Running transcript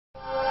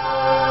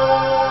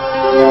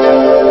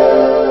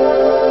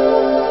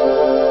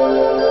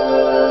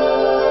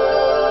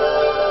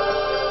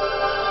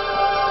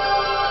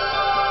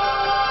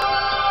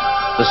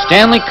The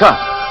Stanley Cup,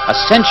 a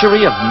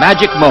century of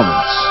magic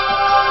moments.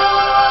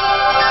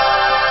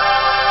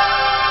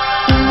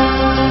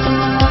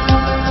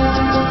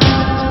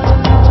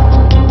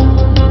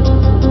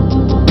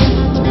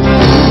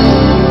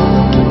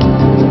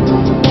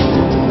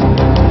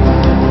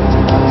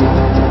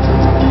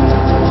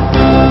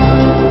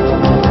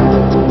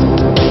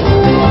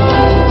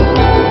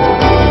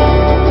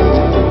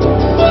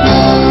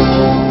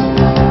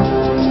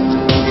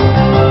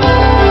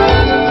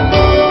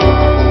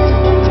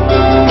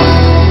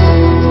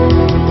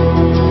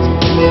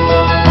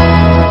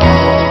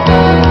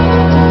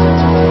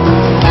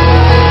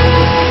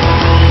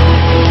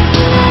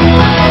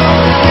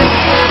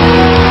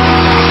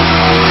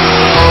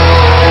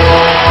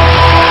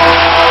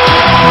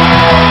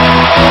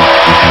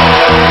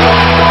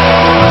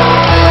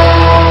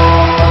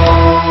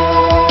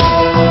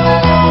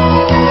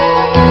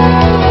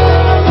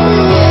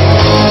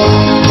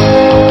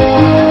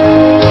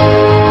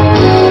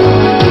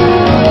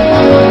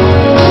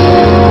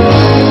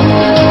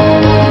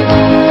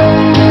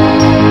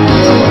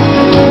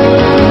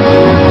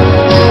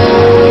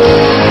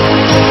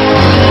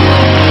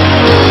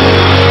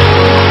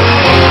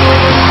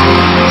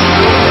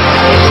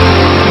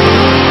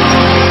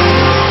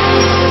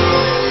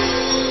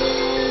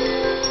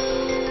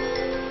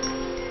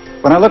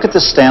 When I look at the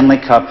Stanley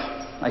Cup,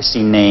 I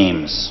see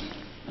names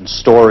and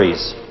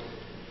stories.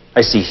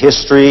 I see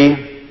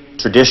history,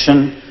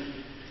 tradition,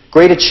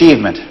 great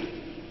achievement,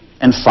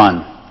 and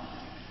fun.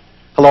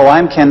 Hello,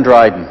 I'm Ken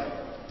Dryden,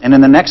 and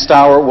in the next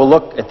hour we'll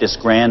look at this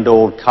grand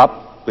old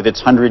cup with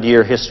its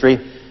 100-year history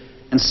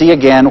and see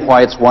again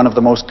why it's one of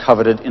the most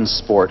coveted in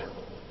sport.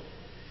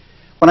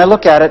 When I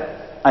look at it,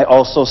 I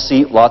also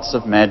see lots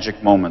of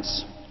magic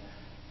moments.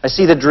 I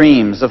see the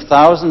dreams of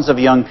thousands of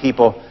young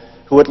people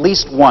who at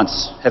least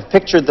once have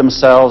pictured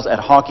themselves at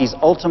hockey's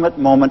ultimate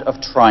moment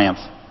of triumph,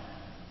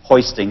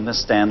 hoisting the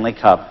Stanley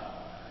Cup.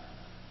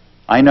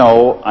 I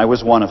know I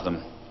was one of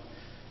them.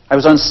 I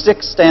was on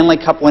 6 Stanley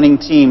Cup winning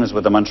teams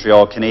with the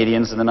Montreal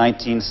Canadiens in the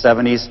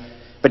 1970s,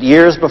 but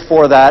years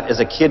before that, as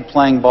a kid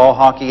playing ball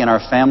hockey in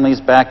our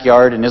family's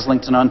backyard in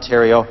Islington,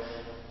 Ontario,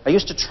 I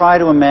used to try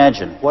to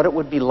imagine what it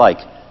would be like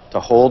to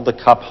hold the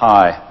cup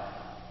high.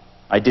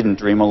 I didn't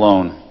dream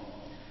alone.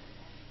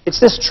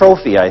 It's this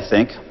trophy, I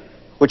think,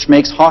 which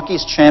makes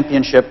hockey's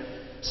championship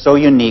so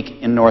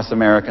unique in North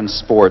American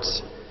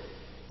sports.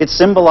 It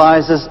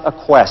symbolizes a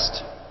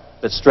quest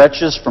that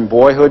stretches from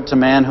boyhood to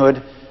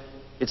manhood.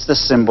 It's the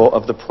symbol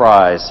of the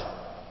prize.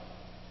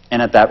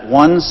 And at that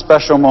one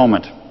special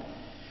moment,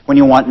 when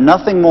you want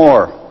nothing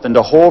more than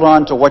to hold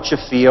on to what you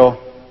feel,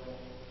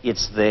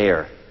 it's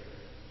there.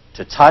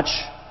 To touch,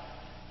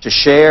 to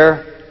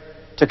share,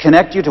 to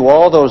connect you to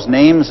all those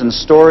names and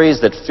stories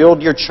that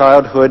filled your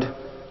childhood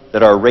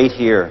that are right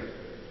here,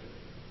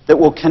 that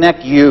will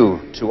connect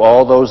you to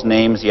all those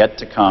names yet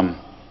to come.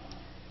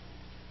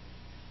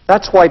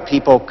 That's why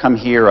people come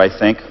here, I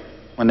think,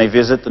 when they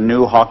visit the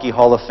new Hockey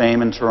Hall of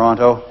Fame in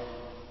Toronto.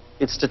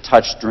 It's to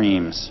touch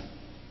dreams.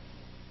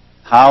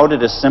 How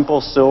did a simple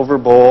silver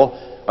bowl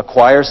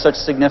acquire such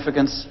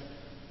significance?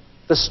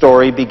 The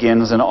story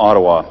begins in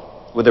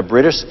Ottawa with a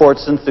British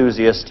sports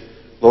enthusiast,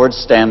 Lord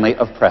Stanley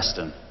of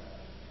Preston.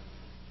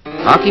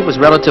 Hockey was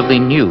relatively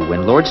new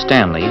when Lord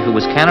Stanley, who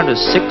was Canada's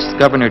 6th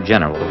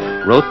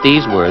Governor-General, wrote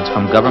these words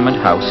from Government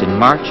House in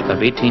March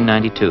of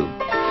 1892.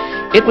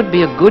 It would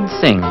be a good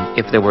thing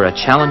if there were a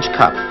Challenge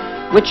Cup,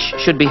 which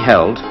should be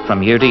held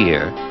from year to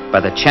year by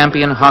the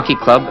champion hockey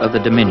club of the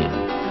Dominion.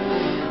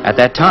 At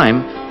that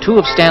time, 2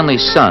 of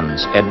Stanley's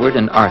sons, Edward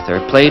and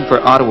Arthur, played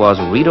for Ottawa's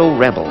Rideau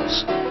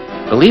Rebels.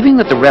 Believing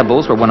that the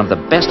Rebels were one of the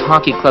best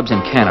hockey clubs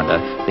in Canada,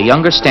 the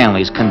younger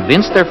Stanleys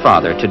convinced their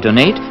father to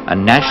donate a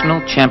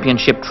national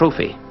championship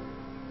trophy.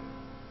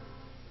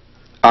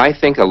 I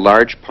think a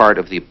large part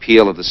of the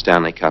appeal of the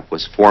Stanley Cup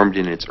was formed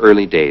in its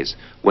early days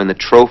when the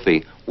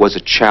trophy was a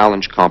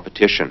challenge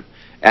competition.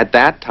 At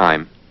that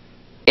time,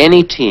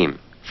 any team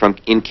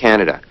in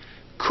Canada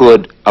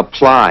could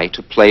apply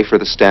to play for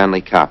the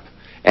Stanley Cup.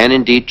 And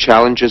indeed,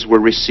 challenges were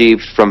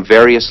received from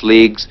various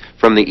leagues,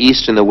 from the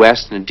east and the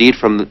west, and indeed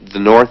from the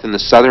north and the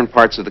southern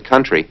parts of the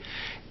country.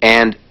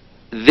 And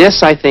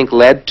this, I think,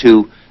 led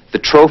to the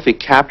trophy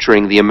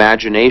capturing the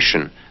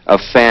imagination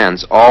of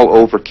fans all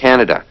over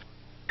Canada.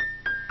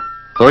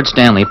 Lord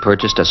Stanley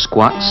purchased a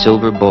squat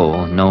silver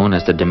bowl known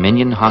as the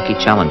Dominion Hockey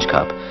Challenge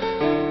Cup,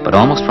 but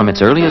almost from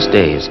its earliest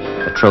days,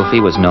 the trophy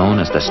was known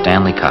as the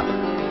Stanley Cup.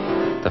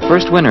 The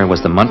first winner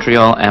was the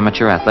Montreal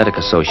Amateur Athletic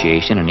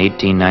Association in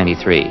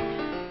 1893.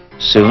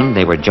 Soon,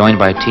 they were joined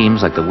by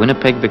teams like the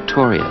Winnipeg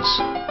Victorias,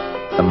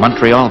 the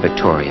Montreal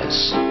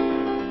Victorias,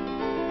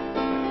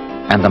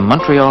 and the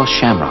Montreal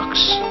Shamrocks.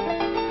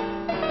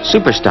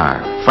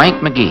 Superstar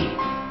Frank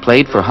McGee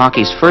played for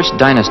hockey's first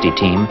dynasty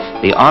team,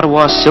 the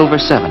Ottawa Silver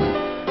Seven,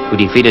 who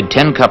defeated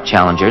 10 Cup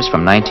challengers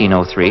from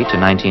 1903 to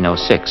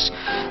 1906.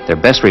 Their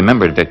best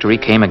remembered victory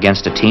came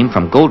against a team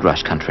from Gold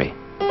Rush country.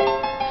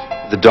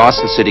 The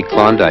Dawson City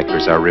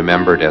Klondikers are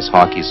remembered as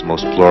hockey's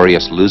most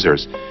glorious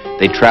losers.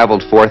 They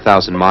traveled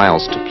 4,000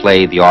 miles to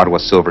play the Ottawa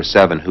Silver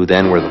Seven, who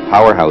then were the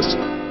powerhouse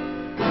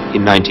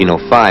in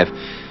 1905.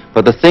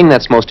 But the thing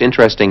that's most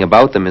interesting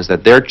about them is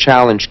that their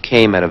challenge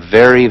came at a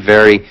very,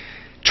 very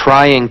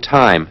trying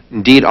time,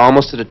 indeed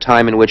almost at a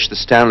time in which the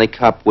Stanley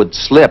Cup would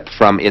slip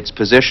from its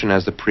position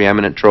as the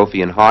preeminent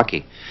trophy in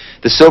hockey.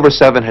 The Silver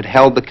Seven had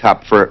held the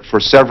cup for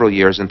several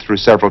years and through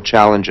several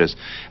challenges,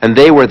 and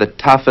they were the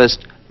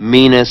toughest,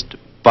 meanest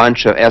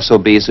bunch of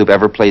SOBs who've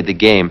ever played the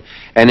game.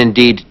 And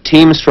indeed,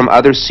 teams from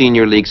other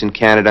senior leagues in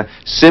Canada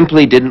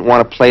simply didn't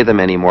want to play them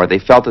anymore. They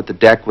felt that the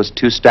deck was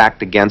too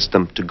stacked against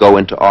them to go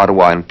into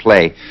Ottawa and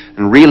play.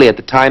 And really, at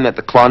the time that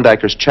the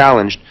Klondikers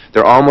challenged,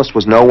 there almost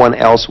was no one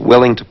else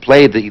willing to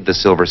play the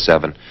Silver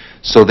Seven.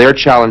 So their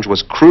challenge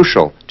was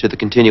crucial to the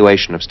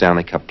continuation of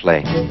Stanley Cup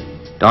play.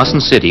 Dawson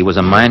City was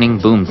a mining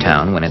boom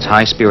town when its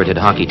high-spirited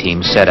hockey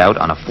team set out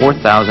on a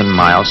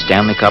 4,000-mile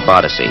Stanley Cup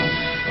odyssey.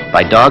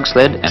 By dog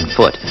sled and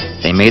foot,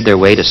 they made their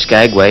way to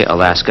Skagway,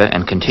 Alaska,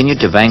 and continued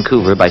to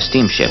Vancouver by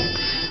steamship.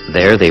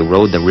 There they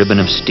rode the ribbon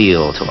of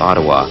steel to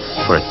Ottawa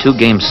for a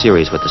 2-game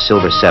series with the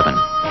Silver Seven.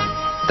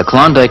 The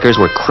Klondikers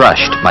were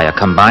crushed by a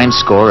combined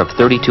score of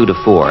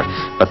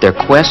 32-4, but their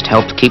quest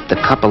helped keep the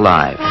cup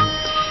alive.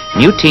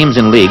 New teams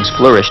and leagues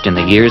flourished in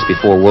the years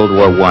before World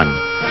War I.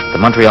 The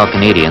Montreal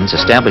Canadiens,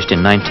 established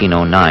in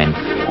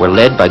 1909, were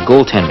led by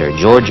goaltender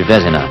George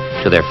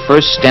Vezina to their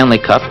first Stanley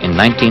Cup in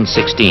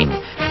 1916.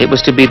 It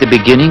was to be the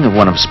beginning of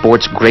one of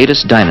sport's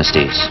greatest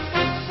dynasties.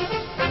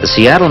 The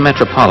Seattle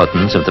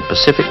Metropolitans of the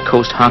Pacific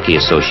Coast Hockey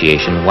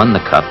Association won the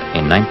Cup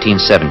in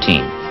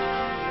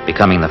 1917,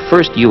 becoming the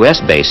first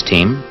U.S.-based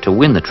team to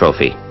win the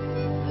trophy.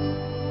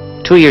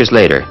 2 years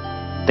later,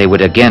 they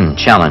would again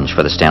challenge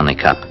for the Stanley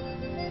Cup.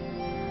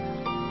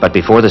 But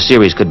before the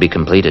series could be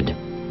completed,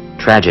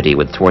 tragedy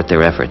would thwart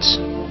their efforts.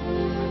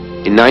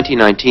 In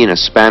 1919, a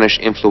Spanish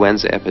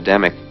influenza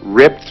epidemic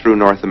ripped through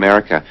North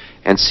America,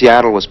 and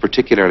Seattle was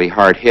particularly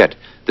hard hit.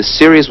 The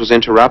series was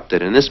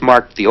interrupted, and this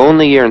marked the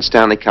only year in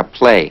Stanley Cup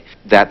play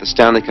that the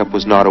Stanley Cup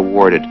was not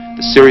awarded.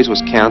 The series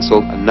was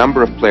canceled. A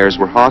number of players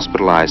were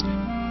hospitalized.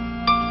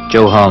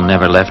 Joe Hall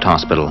never left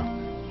hospital.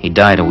 He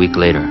died a week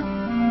later.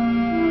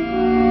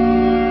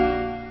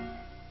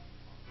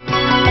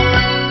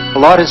 A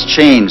lot has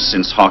changed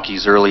since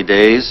hockey's early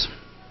days.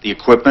 The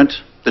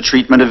equipment, the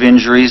treatment of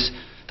injuries,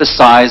 the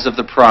size of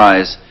the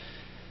prize,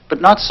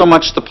 but not so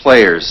much the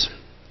players.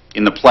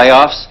 In the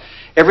playoffs,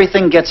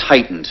 everything gets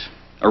heightened.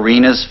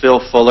 Arenas fill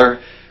fuller,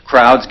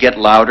 crowds get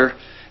louder.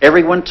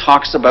 Everyone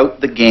talks about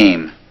the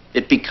game.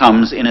 It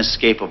becomes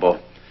inescapable.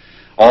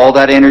 All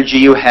that energy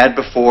you had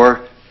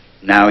before,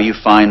 now you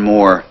find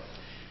more.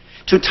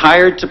 Too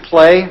tired to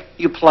play,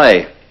 you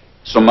play.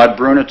 So Mud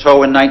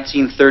Bruneteau in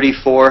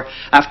 1934,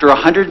 after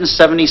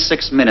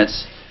 176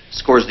 minutes,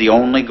 scores the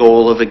only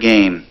goal of a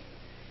game.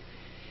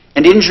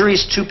 And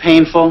injuries too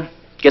painful,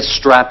 get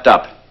strapped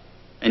up,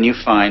 and you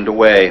find a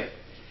way.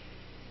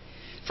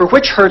 For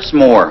which hurts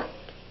more,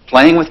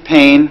 playing with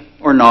pain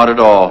or not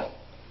at all?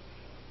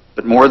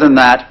 But more than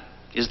that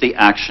is the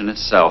action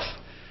itself.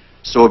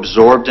 So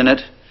absorbed in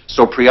it,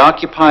 so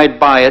preoccupied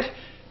by it,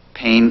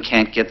 pain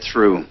can't get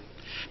through.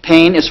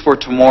 Pain is for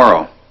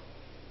tomorrow.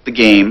 The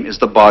game is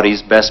the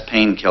body's best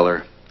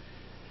painkiller.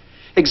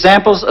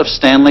 Examples of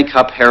Stanley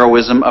Cup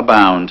heroism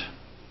abound,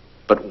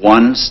 but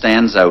one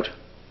stands out.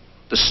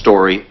 The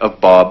story of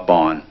Bob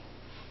Baun.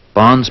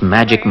 Baun's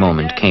magic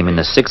moment came in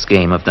the 6th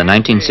game of the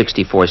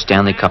 1964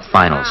 Stanley Cup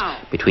Finals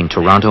between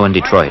Toronto and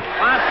Detroit.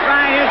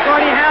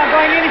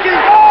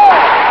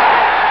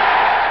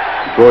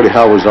 Gordie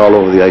Howe was all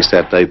over the ice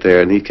that night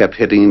there, and he kept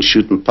hitting and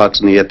shooting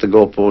pucks, and he hit the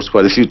goalpost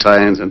quite a few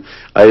times, and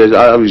I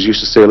always used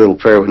to say a little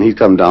prayer when he'd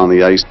come down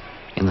the ice.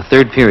 In the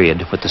 3rd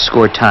period, with the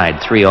score tied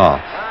 3-all,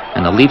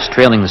 and the Leafs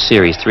trailing the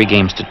series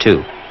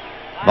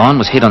 3-2, Baun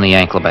was hit on the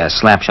ankle by a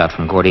slap shot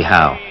from Gordie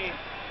Howe.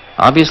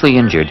 Obviously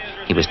injured,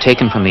 he was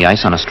taken from the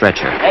ice on a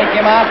stretcher. Take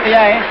him off the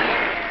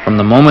ice. From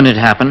the moment it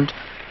happened,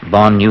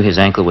 Baun knew his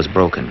ankle was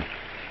broken.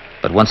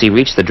 But once he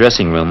reached the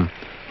dressing room,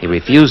 he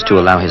refused to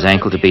allow his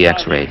ankle to be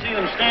x-rayed.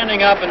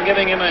 Standing up and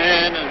giving him a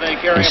hand as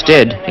they carry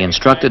Instead, he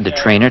instructed the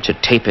trainer to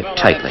tape it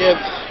tightly.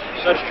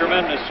 Such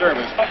tremendous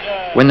service.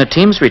 When the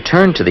teams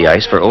returned to the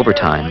ice for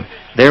overtime,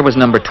 there was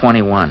number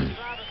 21,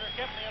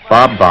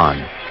 Bob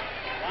Baun.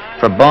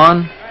 For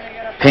Baun,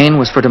 pain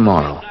was for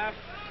tomorrow.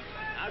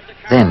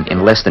 Then,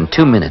 in less than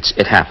 2 minutes,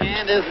 it happened.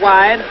 And is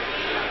wide.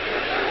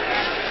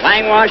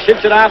 Langlois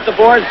shoots it off the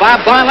boards.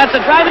 Bob Baun lets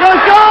it drive. It goes,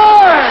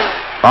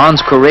 scores!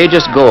 Baun's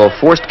courageous goal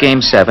forced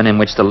Game 7, in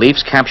which the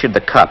Leafs captured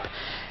the Cup.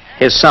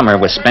 His summer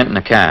was spent in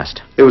a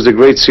cast. It was a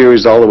great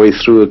series all the way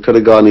through. It could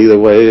have gone either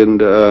way, and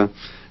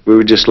we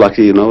were just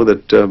lucky, you know,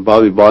 that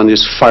Bobby Baun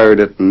just fired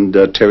it, and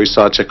Terry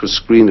Sawchuk was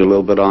screened a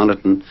little bit on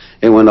it, and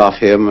it went off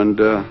him, and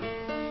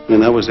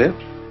that was it.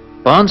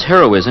 Baun's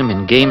heroism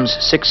in Games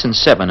 6 and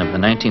 7 of the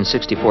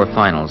 1964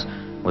 Finals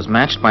was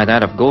matched by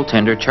that of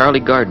goaltender Charlie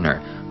Gardner,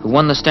 who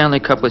won the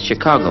Stanley Cup with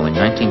Chicago in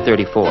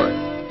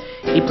 1934.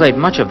 He played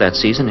much of that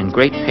season in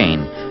great pain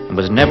and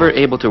was never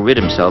able to rid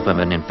himself of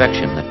an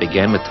infection that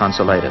began with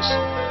tonsillitis.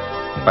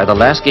 By the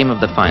last game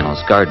of the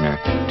finals, Gardner,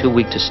 too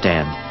weak to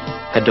stand,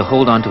 had to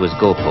hold on to his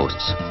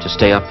goalposts to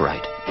stay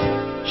upright.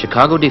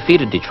 Chicago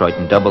defeated Detroit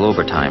in double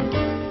overtime.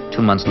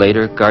 2 months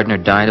later, Gardner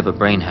died of a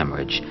brain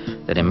hemorrhage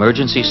that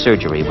emergency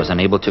surgery was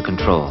unable to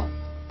control.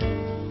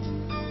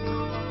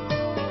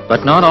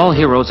 But not all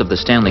heroes of the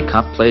Stanley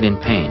Cup played in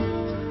pain.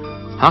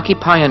 Hockey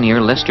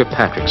pioneer Lester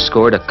Patrick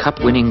scored a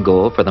cup-winning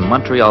goal for the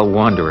Montreal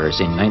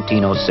Wanderers in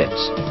 1906.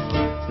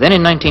 Then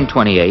in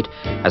 1928,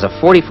 as a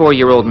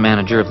 44-year-old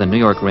manager of the New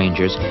York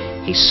Rangers,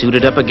 he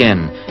suited up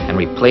again and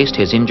replaced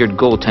his injured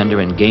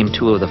goaltender in Game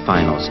 2 of the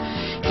finals.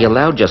 He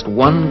allowed just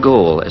one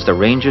goal as the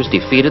Rangers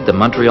defeated the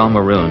Montreal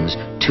Maroons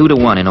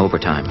 2-1 in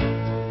overtime.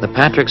 The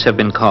Patricks have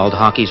been called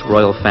hockey's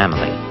royal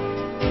family.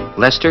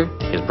 Lester,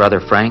 his brother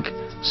Frank,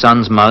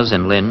 sons Muzz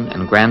and Lynn,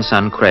 and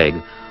grandson Craig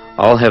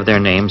all have their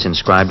names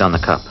inscribed on the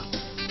cup.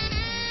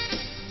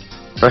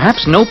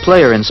 Perhaps no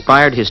player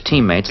inspired his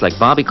teammates like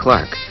Bobby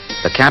Clarke,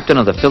 the captain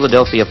of the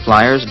Philadelphia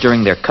Flyers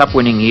during their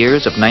cup-winning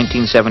years of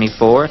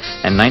 1974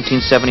 and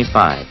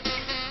 1975.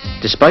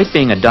 Despite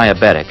being a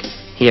diabetic,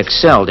 he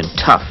excelled in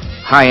tough,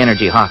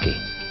 high-energy hockey.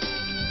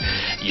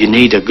 You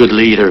need a good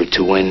leader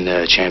to win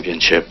the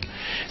championship.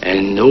 And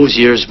in those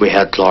years we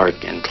had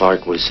Clarke, and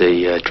Clarke was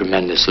a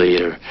tremendous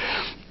leader.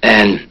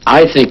 And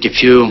I think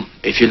if you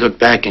look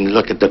back and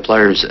look at the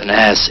players and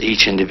ask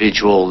each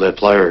individual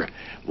player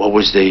what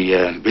was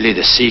really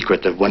the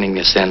secret of winning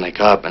the Stanley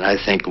Cup, and I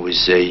think it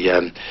was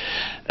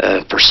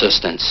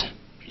persistence.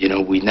 You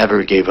know, we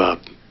never gave up.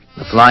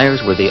 The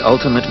Flyers were the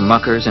ultimate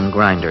muckers and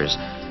grinders,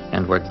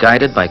 and were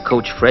guided by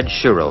coach Fred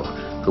Shuro,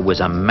 who was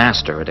a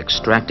master at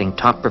extracting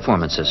top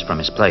performances from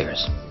his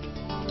players.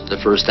 The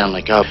first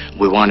Stanley Cup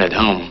we won at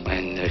home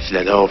in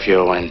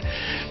Philadelphia, and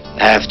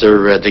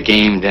after the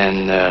game,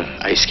 then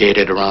I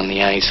skated around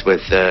the ice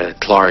with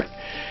Clarke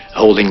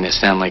holding the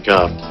Stanley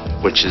Cup,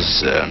 which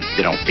is,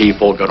 you know,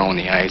 people got on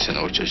the ice, and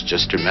it was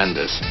just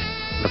tremendous.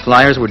 The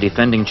Flyers were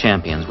defending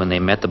champions when they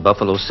met the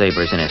Buffalo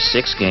Sabres in a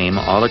 6-game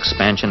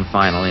all-expansion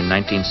final in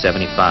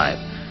 1975.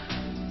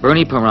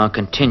 Bernie Parent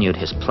continued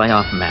his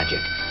playoff magic,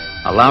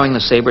 allowing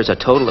the Sabres a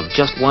total of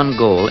just 1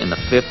 goal in the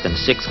 5th and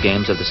 6th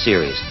games of the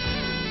series.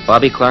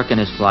 Bobby Clarke and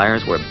his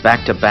Flyers were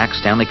back-to-back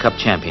Stanley Cup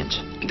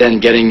champions. Then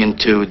getting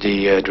into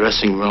the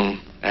dressing room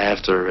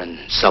after and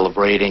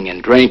celebrating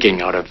and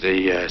drinking out of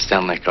the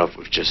Stanley Cup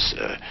was just,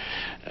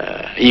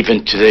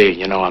 even today,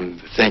 you know, I'm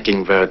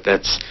thinking about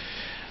that's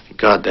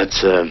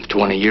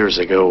 20 years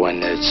ago,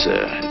 and it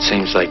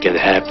seems like it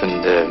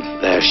happened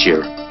last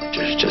year.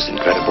 Just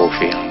incredible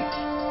feeling.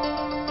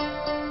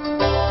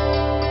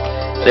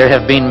 There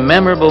have been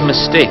memorable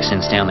mistakes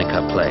in Stanley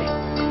Cup play.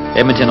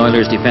 Edmonton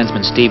Oilers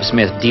defenseman Steve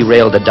Smith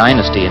derailed a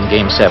dynasty in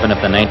Game 7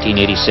 of the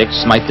 1986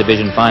 Smythe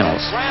Division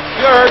Finals.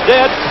 Jure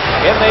did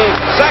in the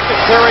second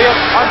period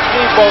on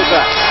Steve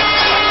Bozak.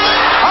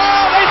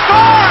 Oh, they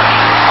score!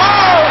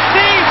 Oh,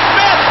 Steve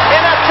Smith,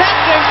 in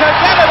attempting to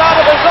get it out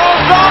of his own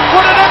zone,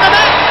 put it in the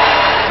net!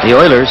 The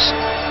Oilers,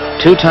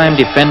 2-time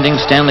defending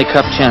Stanley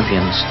Cup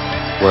champions,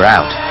 were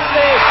out.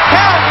 The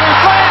Calgary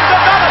Flames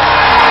have done it!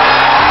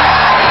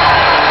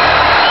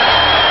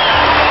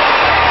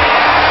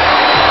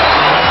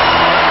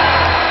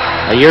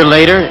 A year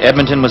later,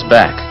 Edmonton was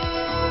back.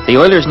 The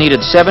Oilers needed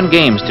 7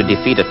 games to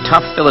defeat a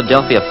tough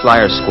Philadelphia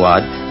Flyers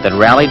squad that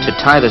rallied to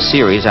tie the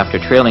series after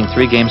trailing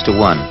 3-1.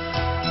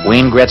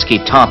 Wayne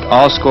Gretzky topped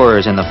all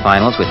scorers in the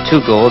finals with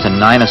 2 goals and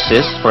 9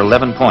 assists for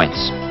 11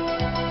 points.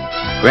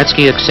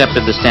 Gretzky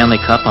accepted the Stanley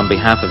Cup on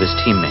behalf of his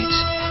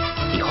teammates.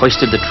 He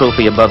hoisted the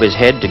trophy above his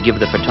head to give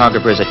the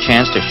photographers a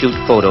chance to shoot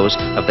photos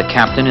of the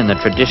captain in the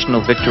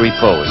traditional victory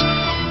pose,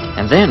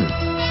 and then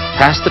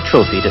passed the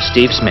trophy to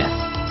Steve Smith.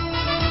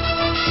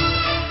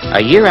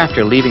 A year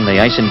after leaving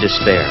the ice in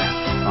despair,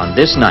 on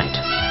this night,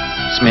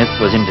 Smith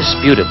was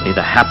indisputably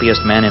the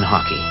happiest man in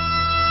hockey.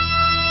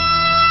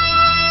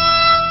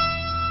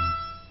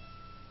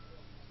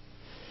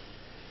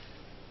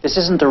 This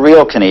isn't the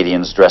real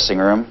Canadiens' dressing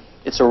room.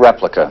 It's a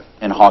replica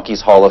in hockey's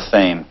Hall of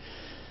Fame.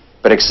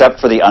 But except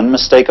for the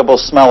unmistakable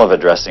smell of a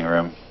dressing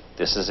room,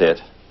 this is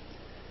it.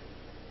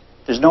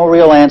 There's no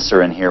real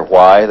answer in here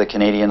why the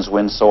Canadiens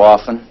win so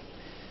often.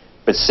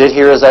 But sit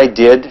here as I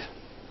did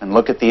and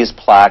look at these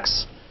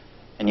plaques,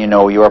 and you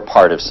know you are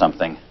part of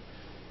something.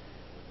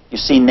 You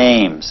see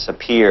names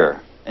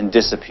appear and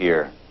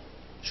disappear.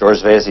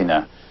 Georges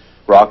Vezina,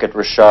 Rocket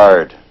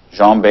Richard,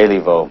 Jean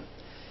Béliveau.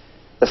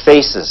 The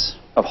faces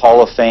of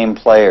Hall of Fame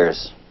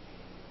players.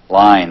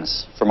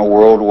 Lines from a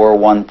World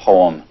War I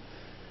poem.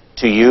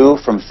 To you,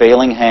 from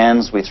failing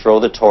hands we throw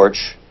the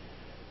torch.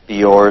 Be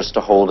yours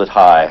to hold it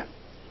high.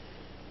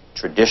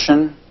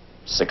 Tradition,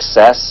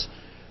 success,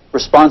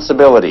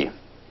 responsibility.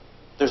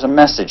 There's a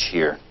message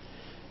here.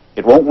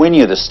 It won't win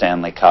you the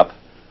Stanley Cup,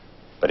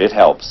 but it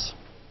helps.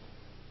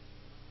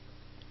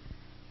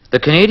 The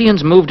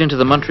Canadiens moved into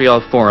the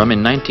Montreal Forum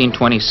in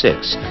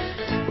 1926.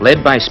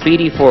 Led by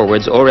speedy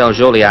forwards Aurel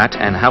Joliat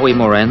and Howie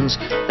Morenz,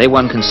 they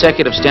won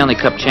consecutive Stanley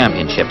Cup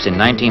championships in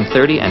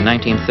 1930 and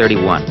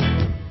 1931.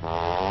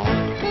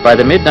 By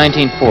the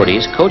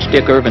mid-1940s, Coach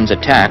Dick Irvin's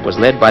attack was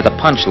led by the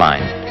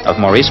punchline of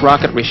Maurice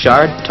Rocket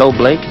Richard, Toe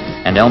Blake,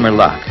 and Elmer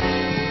Locke.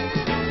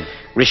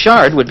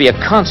 Richard would be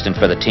a constant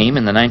for the team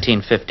in the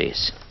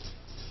 1950s.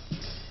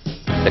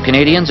 The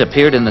Canadians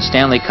appeared in the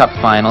Stanley Cup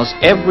Finals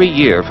every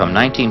year from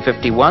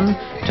 1951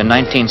 to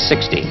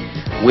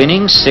 1960,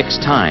 winning 6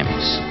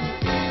 times.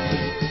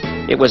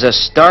 It was a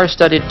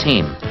star-studded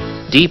team,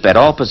 deep at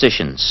all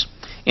positions.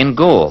 In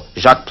goal,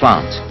 Jacques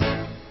Plante.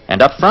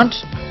 And up front,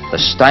 the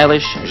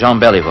stylish Jean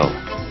Béliveau.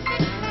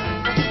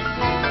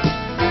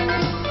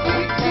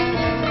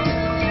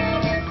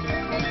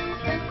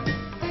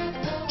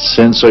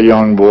 Since a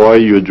young boy,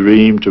 you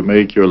dreamed to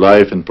make your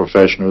life in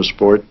professional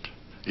sport.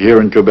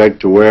 Here in Quebec,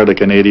 to wear the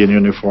Canadian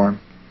uniform.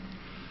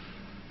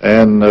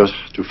 And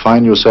to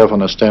find yourself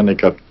on a Stanley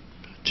Cup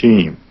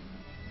team.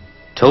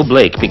 Toe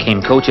Blake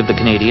became coach of the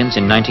Canadians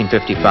in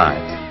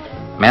 1955.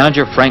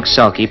 Manager Frank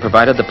Selke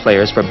provided the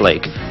players for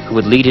Blake, who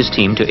would lead his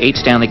team to 8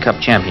 Stanley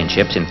Cup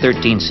championships in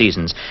 13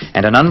 seasons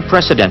and an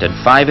unprecedented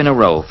 5 in a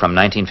row from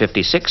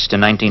 1956 to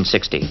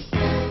 1960.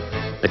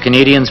 The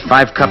Canadians'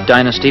 5-cup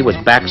dynasty was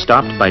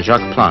backstopped by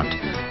Jacques Plante,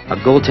 a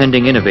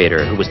goaltending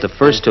innovator who was the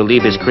first to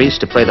leave his crease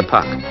to play the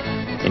puck.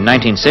 In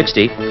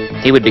 1960,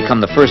 he would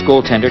become the first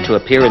goaltender to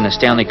appear in the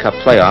Stanley Cup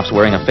playoffs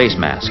wearing a face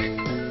mask.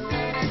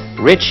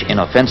 Rich in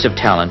offensive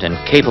talent and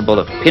capable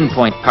of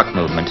pinpoint puck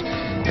movement,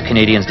 the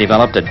Canadians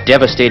developed a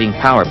devastating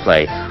power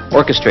play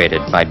orchestrated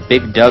by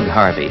Big Doug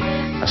Harvey,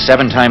 a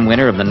 7-time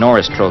winner of the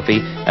Norris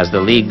Trophy as the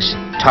league's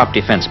top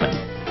defenseman.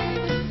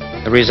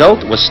 The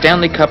result was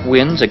Stanley Cup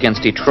wins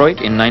against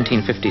Detroit in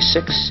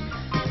 1956,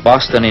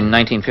 Boston in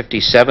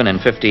 1957 and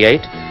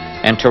 58,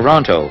 and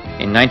Toronto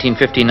in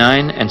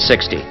 1959 and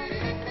 60.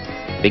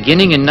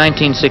 Beginning in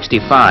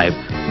 1965,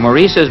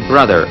 Maurice's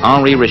brother,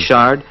 Henri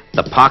Richard,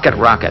 the Pocket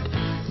Rocket,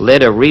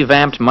 led a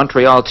revamped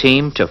Montreal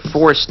team to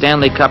 4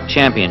 Stanley Cup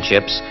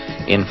championships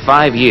in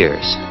 5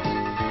 years.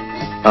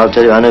 I'll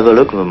tell you, I never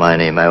look for my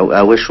name.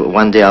 I wish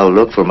one day I'll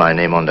look for my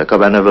name on the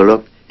cup. I never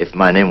looked if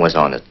my name was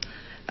on it.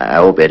 I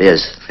hope it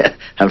is.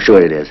 I'm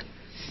sure it is.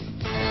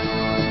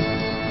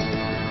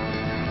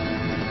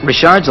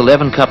 Richard's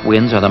 11 Cup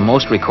wins are the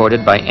most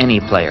recorded by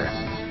any player.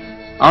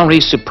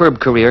 Henri's superb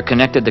career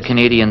connected the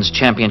Canadians'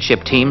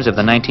 championship teams of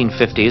the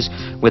 1950s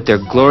with their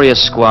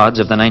glorious squads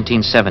of the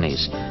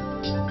 1970s.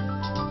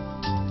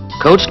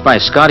 Coached by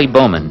Scotty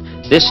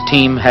Bowman, this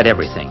team had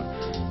everything.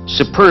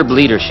 Superb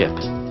leadership,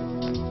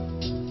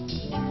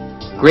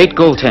 great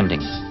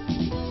goaltending,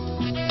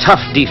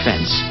 tough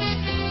defense,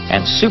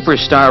 and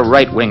superstar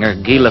right-winger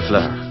Guy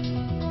Lafleur.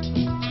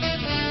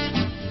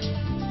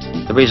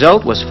 The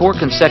result was 4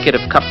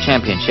 consecutive Cup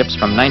championships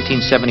from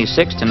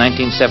 1976 to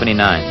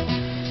 1979.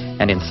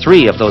 And in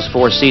 3 of those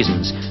 4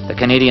 seasons, the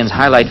Canadians'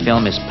 highlight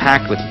film is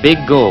packed with big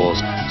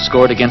goals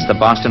scored against the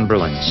Boston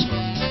Bruins.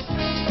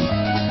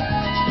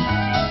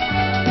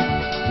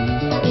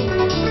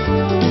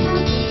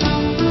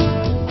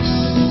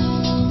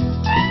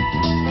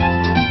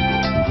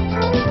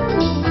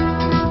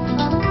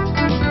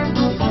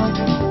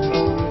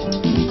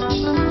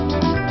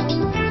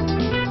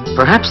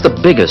 Perhaps the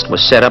biggest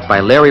was set up by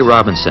Larry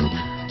Robinson,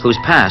 whose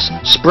pass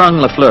sprung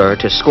Lafleur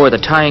to score the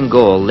tying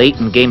goal late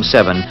in Game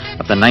 7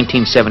 of the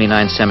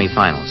 1979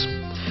 semifinals.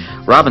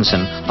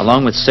 Robinson,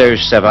 along with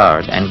Serge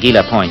Savard and Guy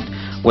Lapointe,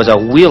 was a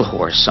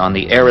wheelhorse on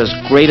the era's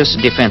greatest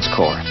defense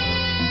corps.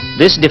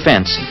 This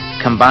defense,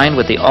 combined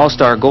with the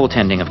all-star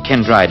goaltending of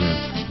Ken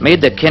Dryden, made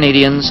the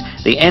Canadians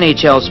the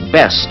NHL's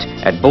best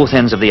at both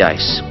ends of the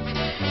ice.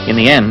 In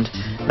the end,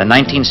 the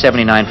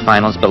 1979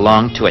 finals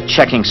belonged to a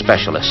checking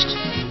specialist,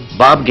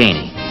 Bob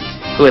Gainey,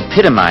 who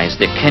epitomized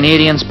the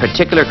Canadians'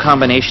 particular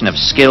combination of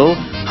skill,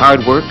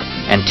 hard work,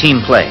 and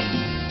team play.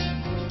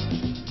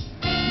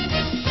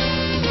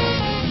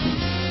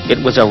 It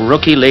was a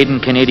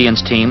rookie-laden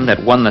Canadians team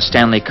that won the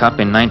Stanley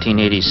Cup in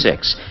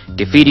 1986,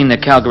 defeating the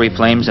Calgary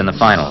Flames in the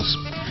finals.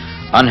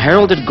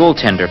 Unheralded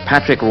goaltender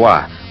Patrick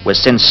Roy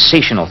was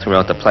sensational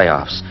throughout the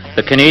playoffs.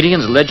 The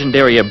Canadians'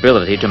 legendary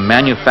ability to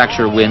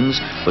manufacture wins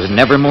was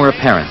never more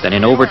apparent than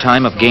in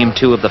overtime of Game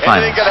 2 of the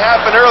finals. Anything could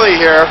happen early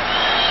here.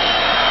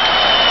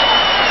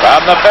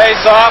 From the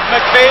face-off,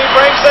 McPhee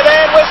brings it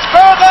in with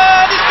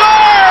Skrova. He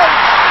scores!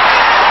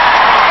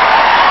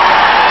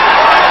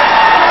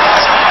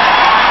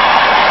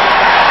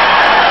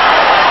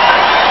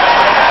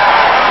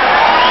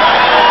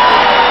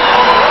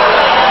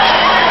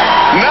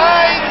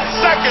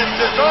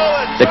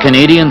 The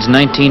Canadians'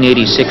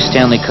 1986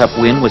 Stanley Cup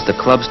win was the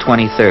club's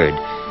 23rd,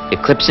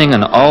 eclipsing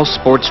an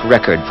all-sports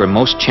record for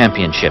most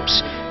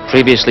championships,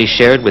 previously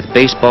shared with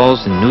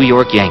baseball's New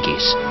York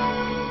Yankees.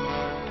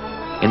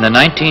 In the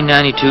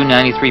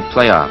 1992-93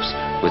 playoffs,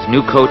 with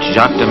new coach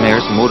Jacques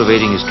Demers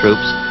motivating his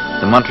troops,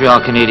 the Montreal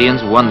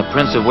Canadiens won the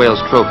Prince of Wales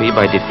Trophy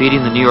by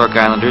defeating the New York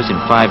Islanders in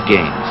 5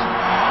 games.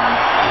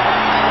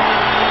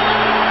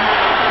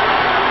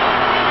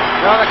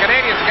 So the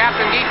Canadians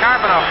captain Guy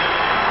Carbonneau.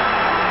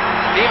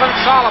 Stephen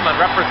Solomon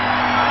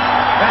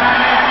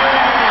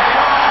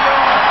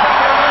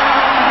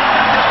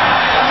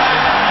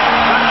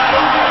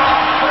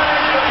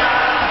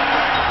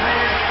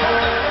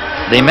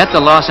They met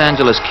the Los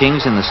Angeles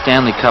Kings in the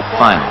Stanley Cup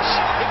Finals.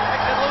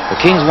 The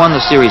Kings won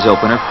the series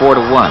opener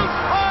 4-1,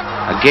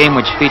 a game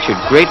which featured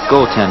great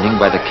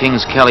goaltending by the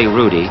Kings' Kelly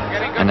Rudy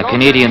and the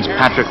Canadians'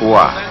 Patrick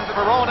Roy.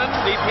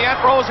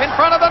 DiPietro's in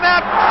front of the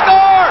net.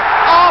 Score!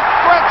 Off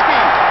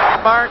Gretzky.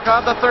 Mark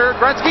on the third.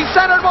 Gretzky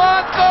centered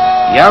one.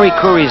 Goal! Jari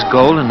Kurri's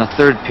goal in the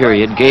third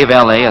period gave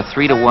LA a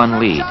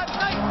 3-1 lead.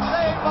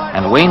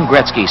 And Wayne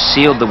Gretzky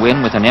sealed the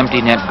win with an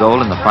empty net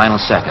goal in the final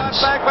seconds.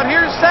 But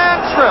here's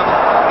Sandstrom.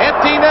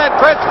 Empty net.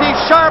 Gretzky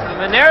sharp.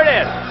 And there it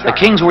is. The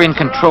Kings were in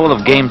control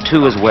of Game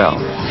 2 as well,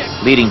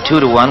 leading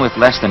 2-1 with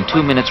less than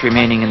 2 minutes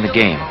remaining in the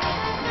game.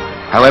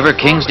 However,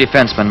 Kings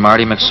defenseman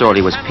Marty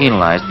McSorley was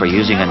penalized for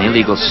using an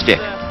illegal stick,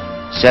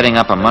 setting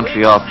up a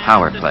Montreal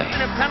power play.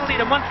 A penalty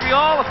to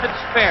Montreal if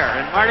it's fair.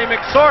 And Marty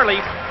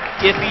McSorley,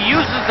 if he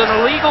uses an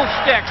illegal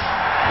stick,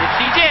 which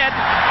he did.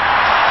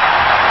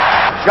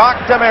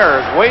 Jacques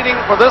Demers waiting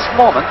for this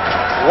moment.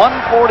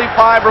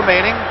 1:45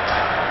 remaining.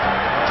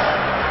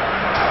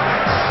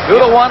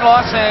 2-1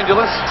 Los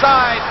Angeles.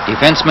 Side.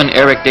 Defenseman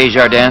Eric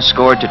Desjardins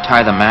scored to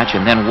tie the match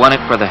and then won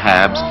it for the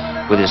Habs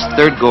with his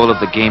third goal of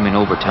the game in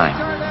overtime,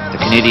 the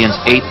Canadiens'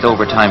 8th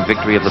overtime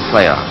victory of the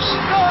playoffs.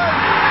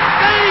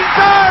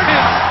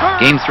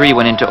 Game 3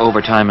 went into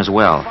overtime as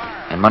well,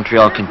 and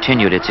Montreal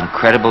continued its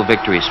incredible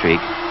victory streak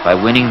by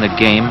winning the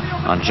game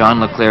on John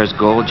Leclerc's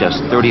goal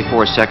just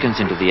 34 seconds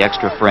into the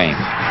extra frame.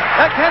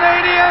 The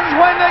Canadiens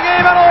win the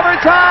game in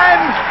overtime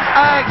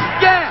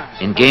again.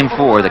 In Game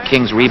 4, the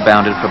Kings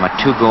rebounded from a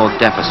 2-goal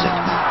deficit.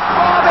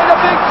 Oh, made a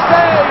big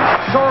save.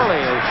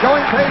 Sorley is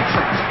showing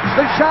patience.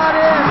 The shot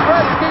in.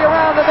 Gretzky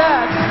around the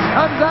net.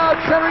 Comes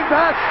out, centering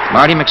back.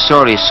 Marty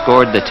McSorley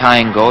scored the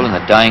tying goal in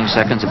the dying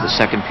seconds of the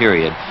second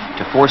period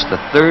to force the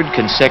third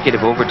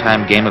consecutive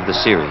overtime game of the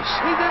series.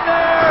 He's in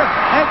there,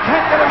 and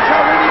can't get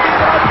himself. Rudy beats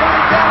it out,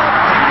 going down.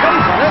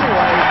 Jason,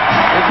 anyway,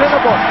 it's in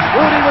the book.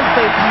 Rudy was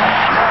beaten.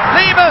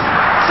 Leaving,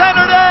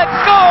 centered it,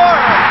 score!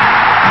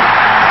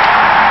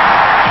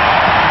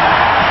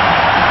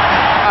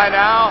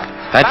 Now.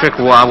 Patrick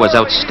Roy was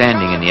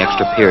outstanding in the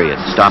extra period,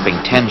 stopping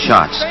 10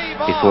 shots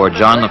before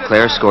John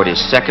Leclerc scored his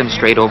second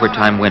straight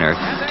overtime winner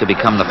to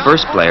become the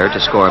first player to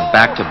score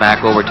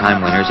back-to-back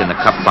overtime winners in the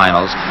Cup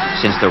Finals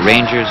since the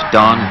Rangers'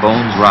 Don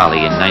Bones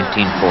Raleigh in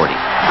 1940.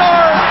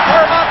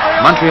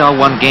 Montreal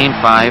won Game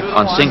 5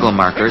 on single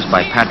markers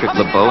by Patrick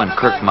Lebeau and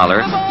Kirk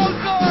Muller,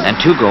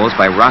 and 2 goals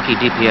by Rocky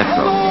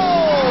DiPietro.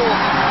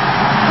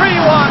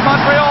 3-1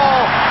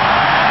 Montreal,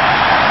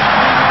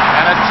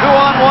 and a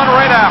 2-on-1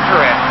 right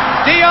after it.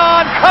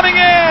 Dion coming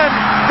in.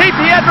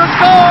 DiPietro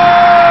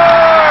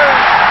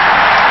scores!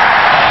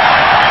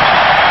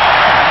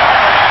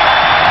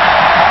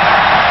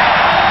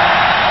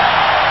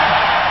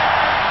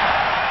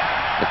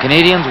 The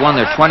Canadiens won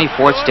their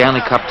 24th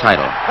Stanley Cup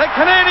title. The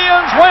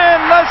Canadiens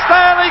win the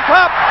Stanley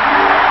Cup!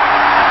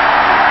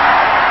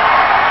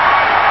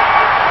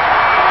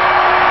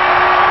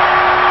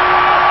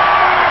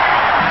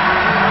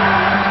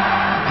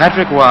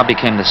 Patrick Roy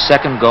became the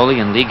second goalie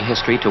in league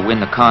history to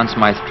win the Conn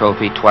Smythe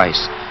Trophy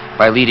twice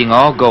by leading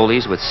all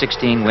goalies with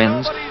 16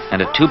 wins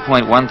and a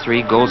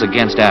 2.13 goals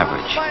against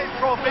average.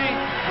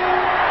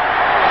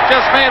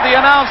 Just made the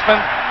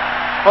announcement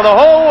for the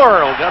whole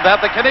world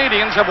that the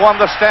Canadiens have won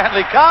the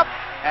Stanley Cup.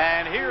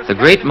 And here's the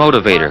great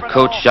motivator,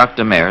 Coach Jacques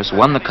Demers,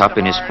 won the Cup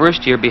in his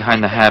first year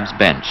behind the Habs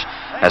bench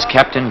as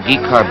Captain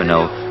Guy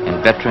Carbonneau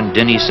and veteran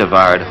Denis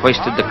Savard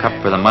hoisted the Cup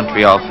for the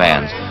Montreal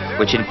fans,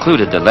 which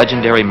included the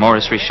legendary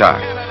Maurice Richard.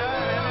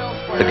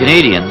 The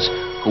Canadiens,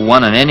 who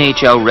won an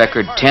NHL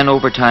record 10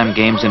 overtime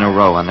games in a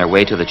row on their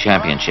way to the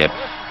championship,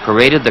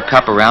 paraded the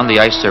cup around the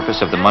ice surface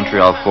of the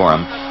Montreal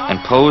Forum and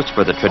posed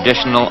for the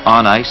traditional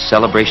on-ice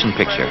celebration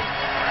picture.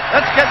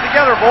 Let's get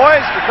together,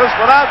 boys, because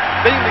without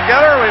being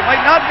together, we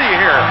might not be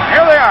here.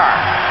 Here they are.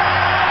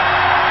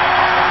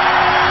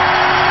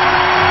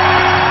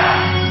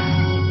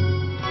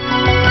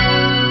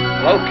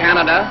 Hello,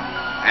 Canada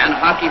and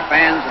hockey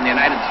fans in the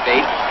United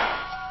States.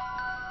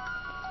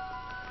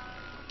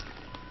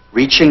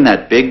 Reaching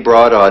that big,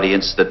 broad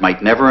audience that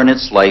might never in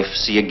its life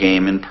see a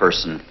game in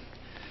person.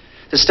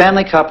 The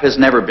Stanley Cup has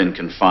never been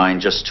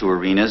confined just to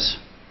arenas.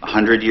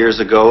 100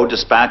 years ago,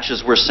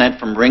 dispatches were sent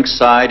from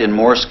rinkside in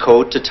Morse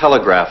code to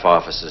telegraph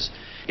offices,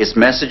 its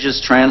messages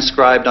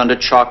transcribed onto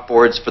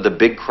chalkboards for the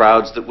big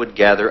crowds that would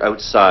gather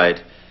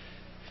outside.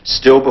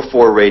 Still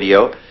before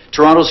radio,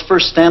 Toronto's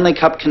first Stanley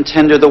Cup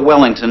contender, the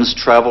Wellingtons,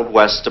 traveled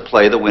west to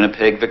play the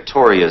Winnipeg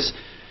Victorias.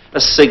 A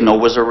signal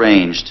was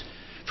arranged.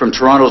 From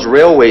Toronto's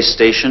railway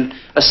station,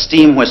 a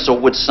steam whistle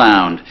would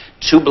sound.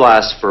 2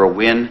 blasts for a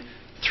win,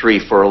 3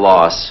 for a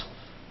loss.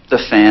 The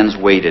fans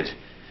waited.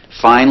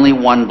 Finally,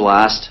 1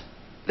 blast,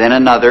 then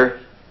another,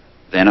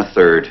 then a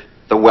third.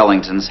 The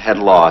Wellingtons had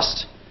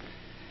lost.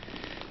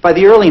 By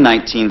the early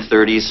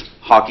 1930s,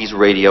 hockey's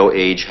radio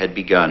age had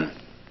begun.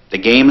 The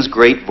game's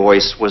great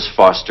voice was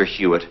Foster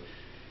Hewitt.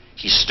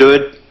 He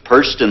stood,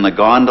 perched in the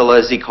gondola,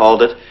 as he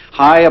called it,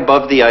 high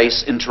above the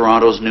ice in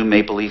Toronto's new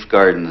Maple Leaf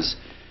Gardens.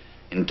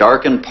 In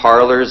darkened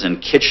parlors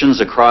and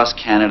kitchens across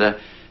Canada,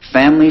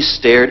 families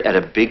stared at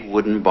a big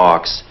wooden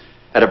box.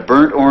 at a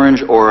burnt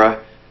orange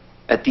aura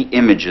at the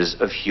images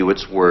of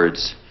Hewitt's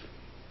words.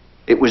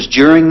 It was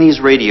during these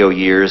radio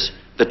years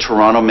the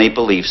Toronto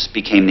Maple Leafs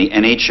became the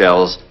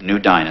NHL's new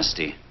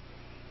dynasty.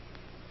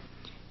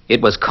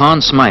 It was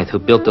Conn Smythe who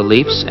built the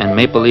Leafs and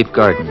Maple Leaf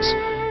Gardens,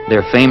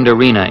 their famed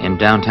arena in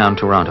downtown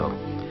Toronto.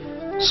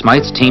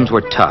 Smythe's teams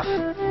were tough.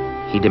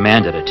 He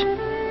demanded it.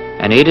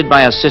 And aided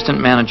by assistant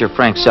manager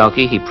Frank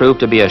Selke, he proved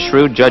to be a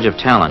shrewd judge of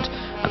talent,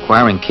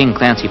 acquiring King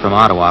Clancy from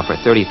Ottawa for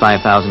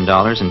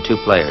 $35,000 and 2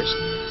 players.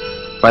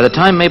 By the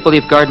time Maple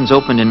Leaf Gardens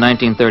opened in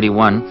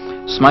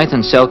 1931, Smythe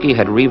and Selke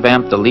had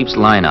revamped the Leafs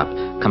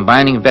lineup,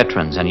 combining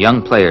veterans and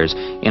young players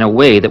in a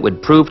way that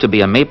would prove to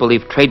be a Maple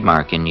Leaf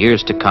trademark in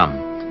years to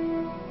come.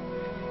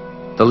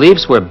 The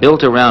Leafs were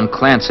built around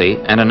Clancy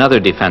and another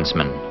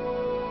defenseman,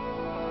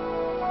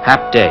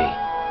 Hap Day,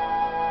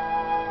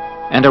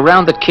 and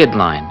around the kid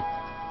line,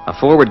 a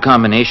forward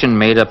combination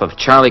made up of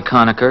Charlie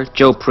Conacher,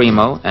 Joe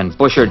Primo, and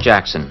Busher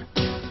Jackson.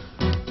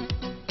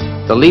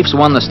 The Leafs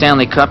won the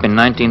Stanley Cup in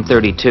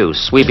 1932,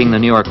 sweeping the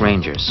New York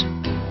Rangers.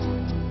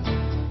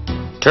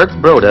 Turk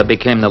Broda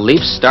became the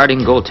Leafs'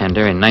 starting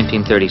goaltender in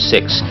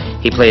 1936.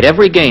 He played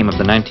every game of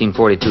the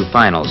 1942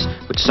 finals,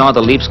 which saw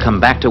the Leafs come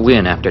back to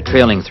win after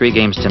trailing 3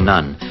 games to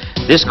none.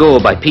 This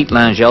goal by Pete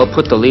Langell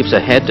put the Leafs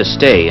ahead to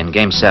stay in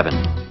Game 7.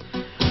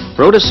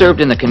 Broda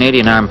served in the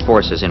Canadian Armed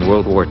Forces in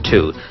World War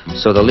II,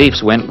 so the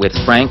Leafs went with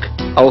Frank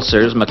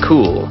Ulcers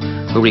McCool,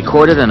 who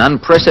recorded an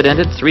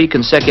unprecedented 3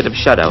 consecutive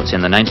shutouts in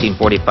the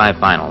 1945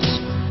 finals.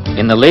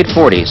 In the late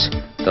 40s,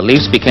 the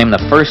Leafs became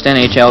the first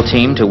NHL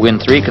team to win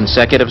 3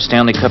 consecutive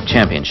Stanley Cup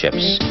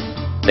championships.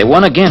 They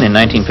won again in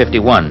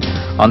 1951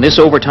 on this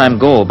overtime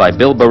goal by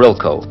Bill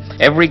Barilko.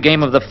 Every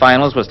game of the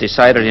finals was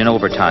decided in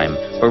overtime.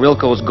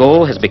 Barilko's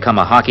goal has become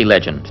a hockey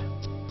legend.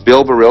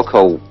 Bill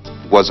Barilko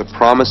was a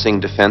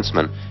promising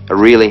defenseman, a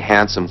really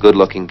handsome,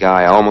 good-looking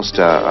guy, almost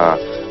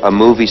a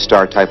movie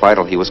star type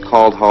idol. He was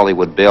called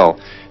Hollywood Bill,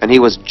 and he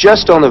was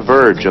just on the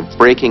verge of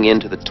breaking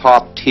into the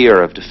top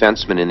tier of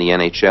defensemen in the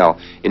NHL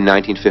in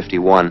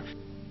 1951.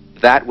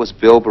 That was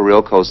Bill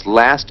Barilko's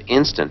last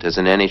instant as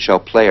an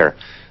NHL player.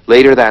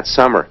 Later that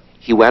summer,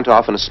 he went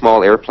off in a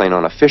small airplane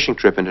on a fishing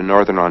trip into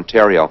northern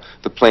Ontario.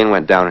 The plane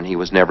went down and he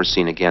was never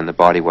seen again. The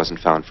body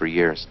wasn't found for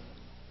years.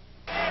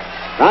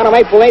 Toronto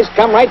Maple Leafs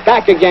come right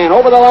back again.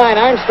 Over the line,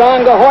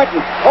 Armstrong to Horton.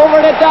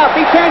 Over the top,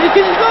 he turns it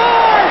to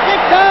score!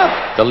 Picked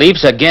up! The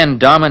Leafs again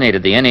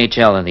dominated the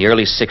NHL in the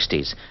early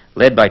 60s,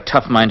 led by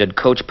tough-minded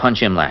coach Punch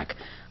Imlach.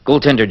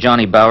 Goaltender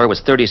Johnny Bower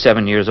was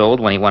 37 years old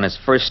when he won his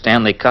first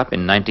Stanley Cup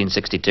in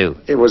 1962.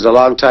 It was a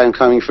long time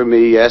coming for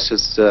me, yes.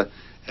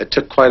 It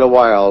took quite a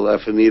while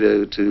for me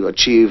to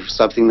achieve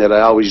something that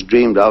I always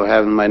dreamed of,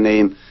 having my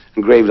name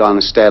engraved on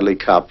a Stanley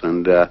Cup,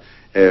 and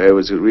it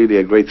was really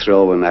a great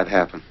thrill when that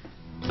happened.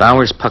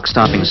 Bower's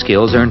puck-stopping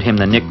skills earned him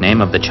the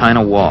nickname of the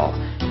China Wall.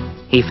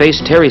 He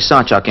faced Terry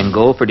Sawchuk in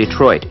goal for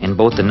Detroit in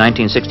both the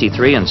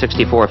 1963 and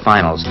 64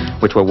 finals,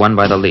 which were won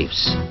by the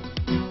Leafs.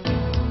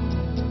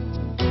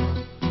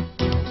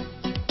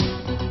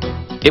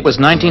 It was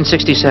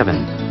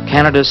 1967,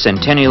 Canada's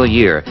centennial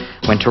year,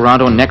 when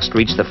Toronto next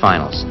reached the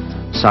finals.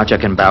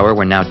 Sawchuk and Bower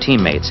were now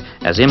teammates,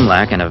 as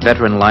Imlach and a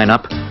veteran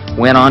lineup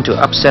went on to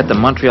upset the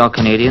Montreal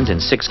Canadiens in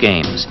 6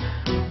 games.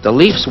 The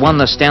Leafs won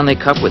the Stanley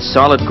Cup with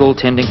solid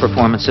goaltending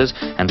performances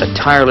and the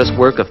tireless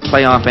work of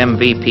playoff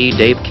MVP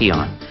Dave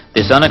Keon.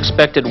 This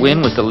unexpected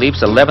win was the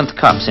Leafs' 11th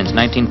Cup since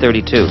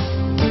 1932.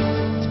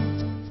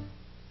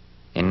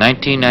 In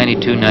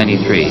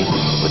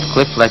 1992-93, with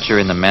Cliff Fletcher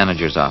in the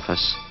manager's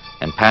office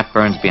and Pat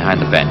Burns behind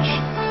the bench,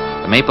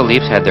 the Maple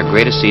Leafs had their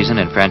greatest season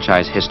in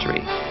franchise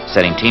history,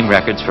 setting team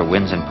records for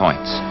wins and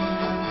points.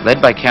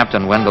 Led by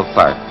captain Wendell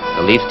Clark,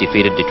 the Leafs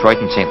defeated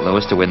Detroit and St.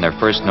 Louis to win their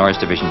first Norris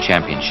Division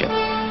championship.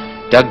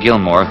 Doug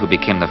Gilmour, who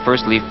became the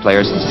first Leaf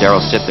player since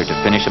Darryl Sittler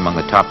to finish among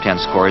the top 10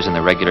 scorers in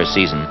the regular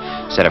season,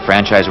 set a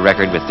franchise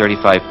record with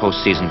 35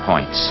 postseason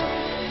points.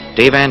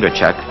 Dave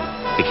Andreychuk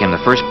became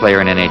the first player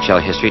in NHL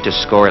history to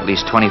score at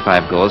least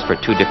 25 goals for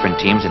 2 different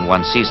teams in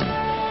one season.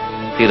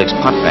 Felix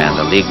Potvin,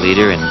 the league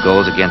leader in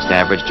goals against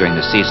average during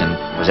the season,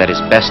 was at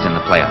his best in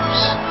the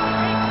playoffs.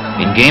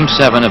 In Game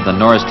 7 of the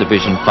Norris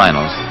Division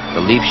Finals, the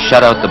Leafs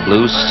shut out the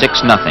Blues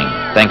 6-0,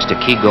 thanks to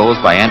key goals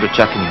by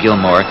Andreychuk and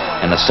Gilmour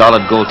and the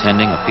solid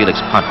goaltending of Felix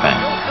Potvin.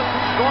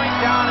 Going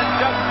down and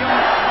Doug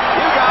Gilmour.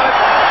 You got it.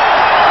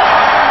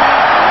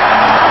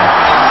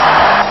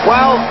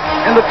 Well,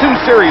 in the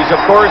 2 series, of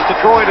course,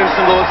 Detroit and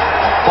St. Louis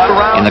fought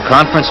around. In the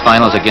conference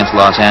finals against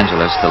Los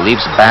Angeles, the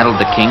Leafs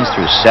battled the Kings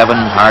through 7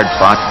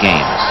 hard-fought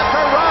games.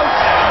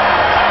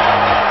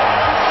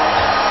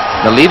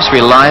 The Leafs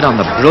relied on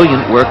the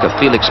brilliant work of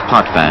Felix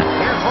Potvin,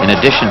 in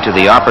addition to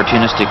the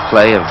opportunistic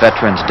play of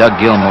veterans Doug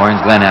Gilmour and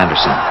Glenn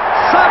Anderson.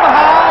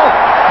 Somehow,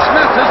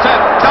 Smith has said,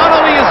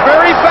 Donnelly is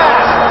very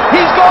fast.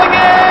 He's going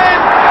in.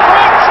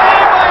 Great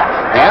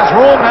save. He has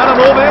room now to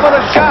move in with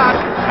a shot,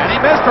 and he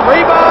missed a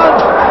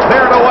rebound.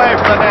 Cleared away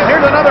from the net.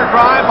 Here's another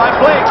drive by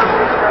Blake.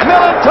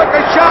 Millen took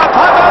a shot.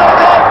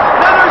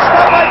 Another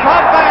step by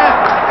Potvin.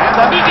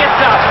 And He gets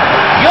up.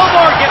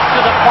 Gilmour gets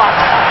to the puck.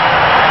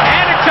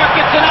 Andreychuk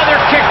gets another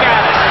kick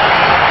at it.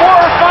 4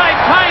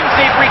 times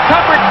they've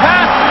recovered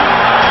passes.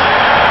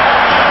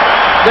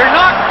 They're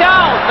knocked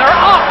down. They're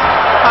up.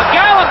 A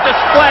gallant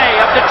display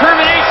of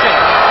determination.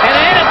 And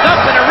it ends up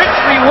in a rich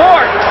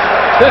reward.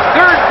 The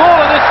third goal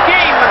of this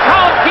game.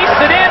 McCown keeps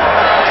it in.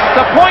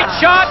 The point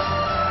shot.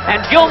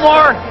 And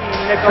Gilmore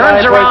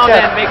turns around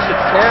and makes it.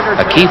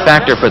 A key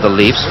factor for the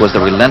Leafs was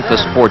the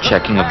relentless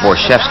forechecking of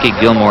Borshevsky,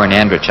 Gilmore, and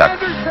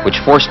Andreychuk, which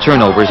forced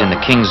turnovers in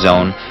the Kings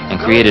zone and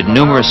created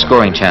numerous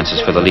scoring chances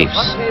for the Leafs.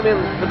 Came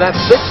in for that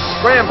big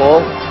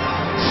scramble.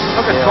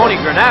 Look at Tony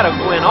Granato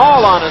go in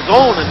all on his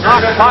own and knock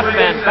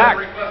Potvin back.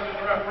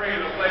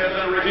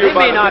 He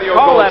may not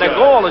call that a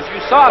goal, as you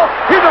saw.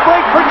 Here's a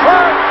break for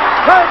Clark.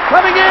 Clark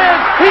coming in.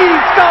 He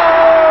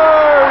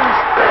scores!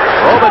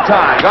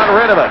 Overtime. Got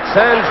rid of it.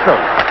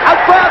 Sandstrom. Out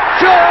front.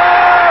 Jure!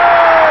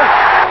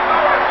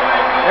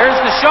 There's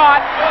the shot,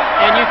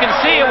 and you can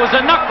see it was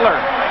a knuckler.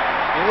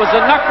 It was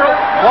a knuckle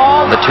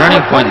ball. The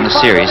turning point in the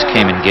series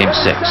came in Game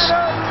 6.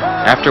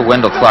 After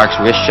Wendell Clark's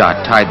wrist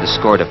shot tied the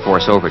score to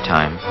force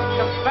overtime,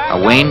 a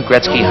Wayne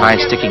Gretzky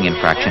high-sticking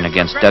infraction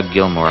against Doug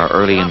Gilmore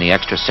early in the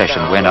extra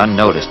session went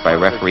unnoticed by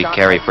referee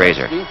Kerry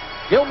Fraser.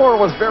 Gilmore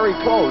was very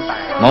close.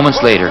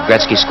 Moments later,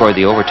 Gretzky scored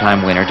the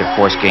overtime winner to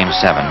force Game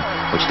 7,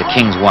 which the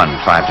Kings won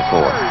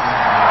 5-4.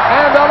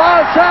 And the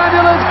Los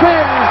Angeles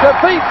Kings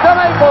defeat the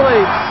Maple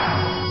Leafs.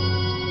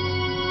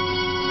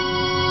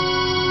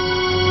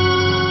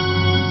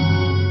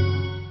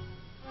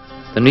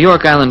 The New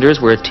York Islanders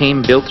were a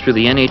team built through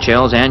the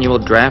NHL's annual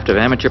draft of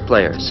amateur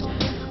players.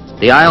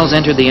 The Isles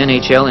entered the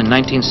NHL in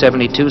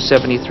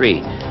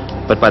 1972-73,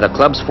 but by the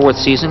club's fourth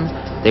season,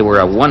 they were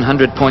a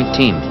 100-point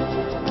team.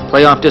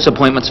 Playoff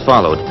disappointments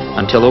followed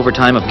until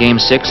overtime of Game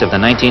 6 of the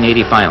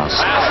 1980 finals.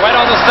 Right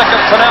on the stick of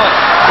Tonelli.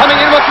 Coming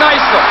in with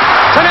Nystrom.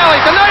 Tonelli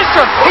to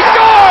Nystrom. He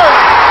scores!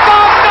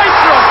 Bob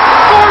Nystrom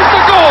scores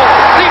the goal.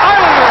 The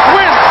Islanders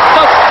win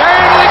the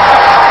Stanley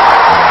Cup.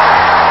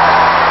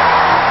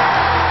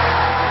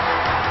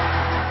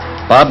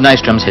 Bob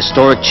Nystrom's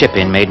historic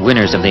chip-in made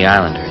winners of the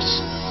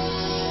Islanders.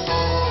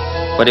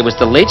 But it was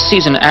the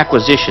late-season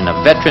acquisition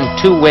of veteran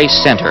two-way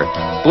center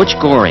Butch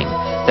Goring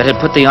that had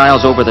put the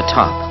Isles over the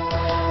top.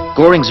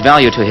 Goring's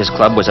value to his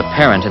club was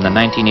apparent in the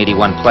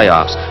 1981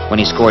 playoffs when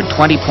he scored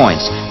 20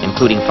 points,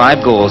 including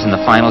 5 goals in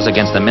the finals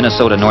against the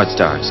Minnesota North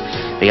Stars.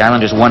 The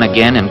Islanders won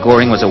again, and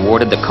Goring was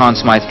awarded the Conn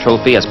Smythe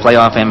Trophy as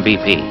playoff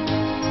MVP.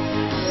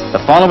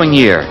 The following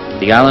year,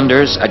 the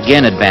Islanders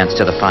again advanced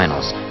to the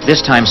finals,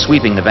 this time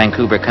sweeping the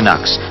Vancouver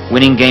Canucks,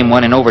 winning Game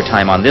 1 in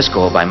overtime on this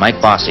goal by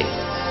Mike Bossy.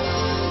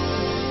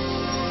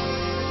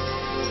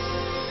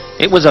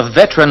 It was a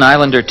veteran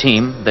Islander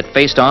team that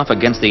faced off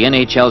against the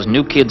NHL's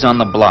new kids on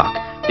the block,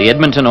 the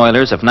Edmonton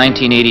Oilers of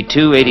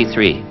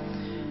 1982-83.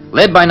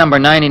 Led by number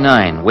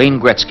 99, Wayne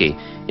Gretzky,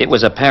 it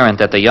was apparent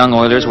that the young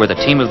Oilers were the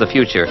team of the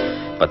future,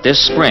 but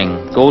this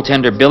spring,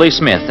 goaltender Billy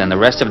Smith and the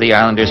rest of the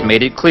Islanders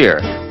made it clear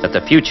that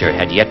the future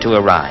had yet to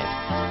arrive.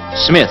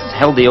 Smith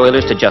held the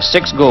Oilers to just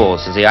 6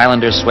 goals as the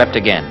Islanders swept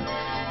again.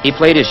 He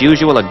played his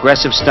usual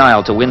aggressive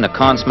style to win the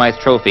Conn Smythe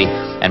Trophy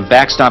and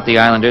backstop the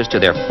Islanders to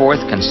their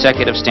 4th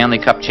consecutive Stanley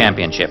Cup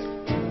championship.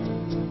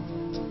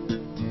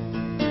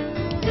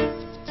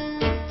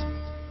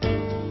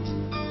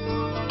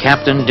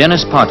 Captain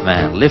Dennis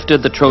Potvin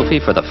lifted the trophy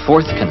for the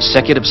 4th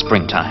consecutive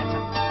springtime.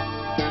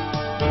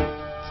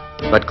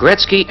 But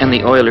Gretzky and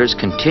the Oilers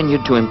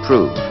continued to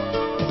improve,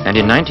 and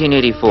in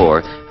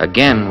 1984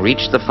 again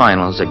reached the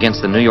finals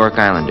against the New York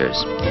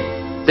Islanders.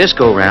 This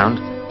go-round,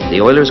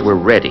 the Oilers were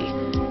ready.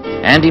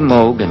 Andy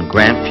Moog and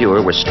Grant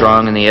Fuhr were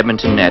strong in the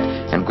Edmonton net,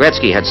 and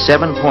Gretzky had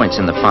 7 points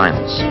in the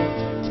finals.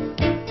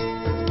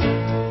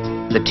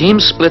 The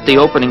teams split the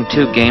opening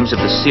 2 games of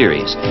the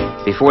series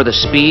before the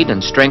speed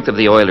and strength of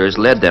the Oilers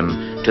led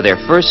them to their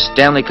first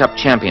Stanley Cup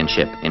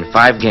championship in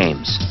 5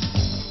 games.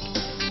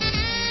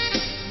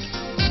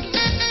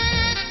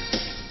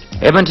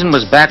 Edmonton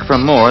was back for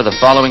more the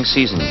following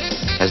season,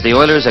 as the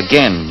Oilers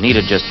again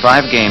needed just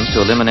 5 games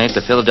to eliminate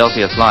the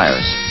Philadelphia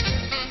Flyers.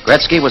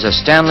 Gretzky was a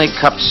Stanley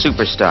Cup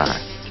superstar,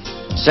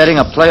 setting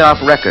a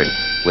playoff record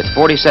with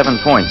 47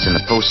 points in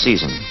the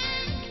postseason.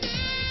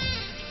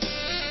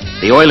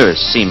 The Oilers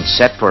seemed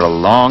set for a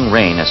long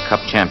reign as Cup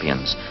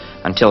champions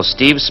until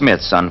Steve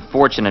Smith's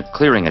unfortunate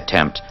clearing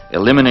attempt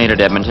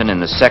eliminated Edmonton in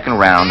the second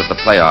round of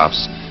the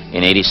playoffs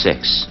in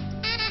 '86.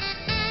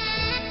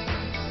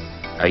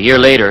 A year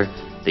later,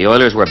 the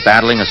Oilers were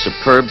battling a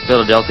superb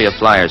Philadelphia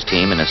Flyers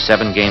team in a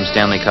 7-game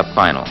Stanley Cup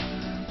final.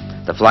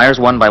 The Flyers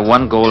won by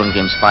 1 goal in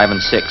Games 5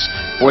 and 6,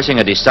 forcing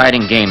a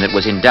deciding game that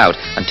was in doubt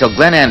until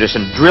Glenn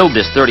Anderson drilled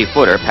this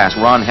 30-footer past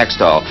Ron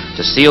Hextall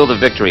to seal the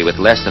victory with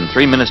less than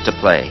 3 minutes to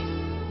play.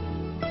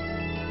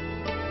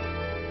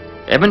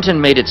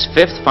 Edmonton made its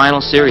 5th final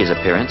series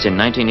appearance in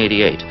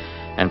 1988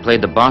 and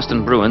played the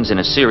Boston Bruins in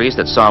a series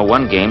that saw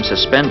 1 game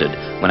suspended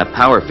when a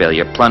power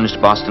failure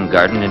plunged Boston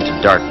Garden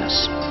into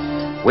darkness.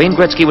 Wayne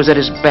Gretzky was at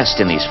his best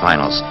in these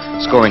finals,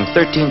 scoring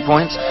 13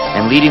 points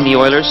and leading the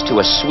Oilers to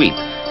a sweep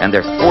and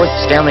their 4th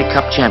Stanley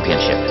Cup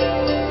championship.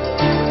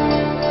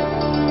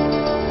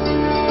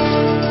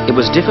 It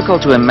was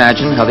difficult to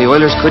imagine how the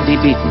Oilers could be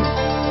beaten.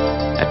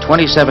 At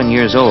 27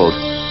 years old,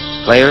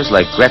 players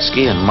like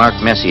Gretzky and Mark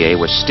Messier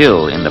were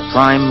still in the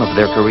prime of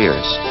their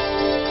careers.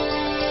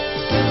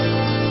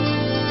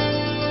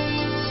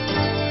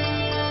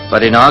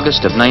 But in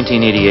August of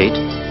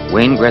 1988,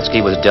 Wayne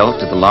Gretzky was dealt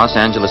to the Los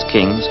Angeles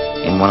Kings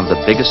in one of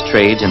the biggest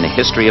trades in the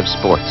history of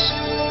sports.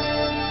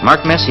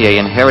 Mark Messier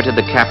inherited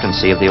the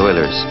captaincy of the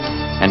Oilers,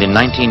 and in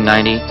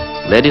 1990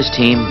 led his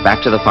team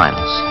back to the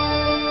finals.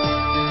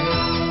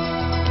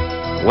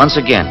 Once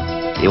again,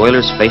 the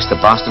Oilers faced the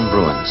Boston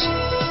Bruins.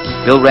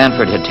 Bill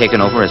Ranford had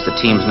taken over as the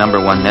team's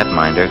 #1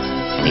 netminder,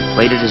 and he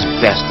played at his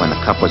best when the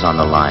cup was on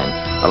the line,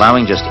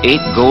 allowing just 8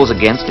 goals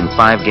against in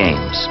 5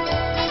 games.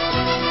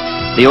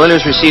 The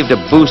Oilers received a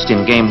boost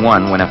in Game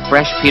 1 when a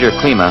fresh Peter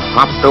Klima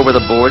hopped over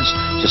the boards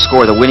to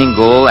score the winning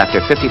goal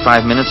after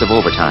 55 minutes of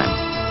overtime.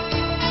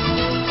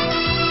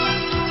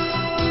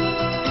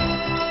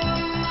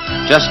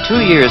 Just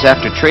 2 years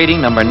after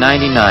trading number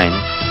 99,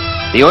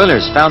 the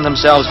Oilers found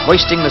themselves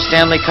hoisting the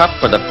Stanley Cup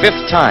for the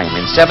 5th time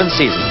in 7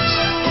 seasons.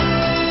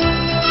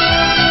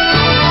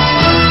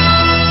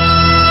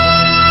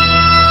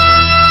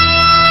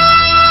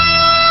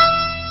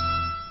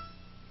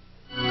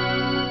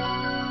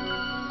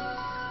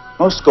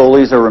 Most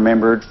goalies are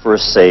remembered for a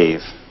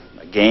save,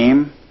 a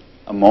game,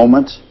 a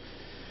moment.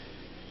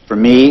 For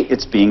me,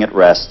 it's being at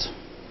rest.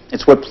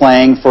 It's what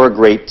playing for a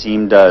great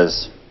team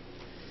does.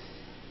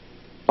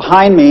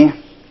 Behind me,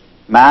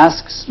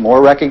 masks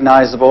more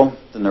recognizable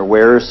than their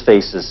wearers'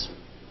 faces.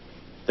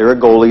 They're a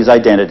goalie's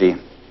identity.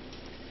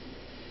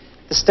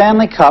 The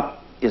Stanley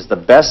Cup is the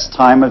best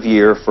time of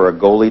year for a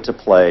goalie to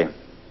play.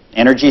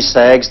 Energy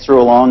sags through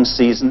a long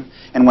season,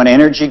 and when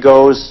energy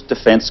goes,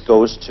 defense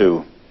goes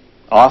too.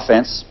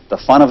 Offense, the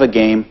fun of a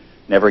game,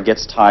 never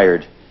gets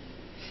tired.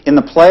 In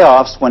the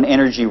playoffs, when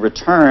energy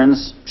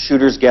returns,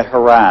 shooters get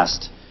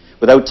harassed,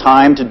 without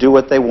time to do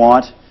what they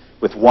want,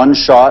 with 1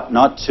 shot,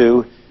 not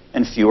 2,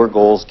 and fewer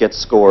goals get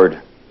scored.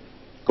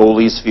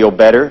 Goalies feel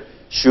better,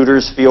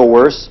 shooters feel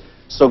worse,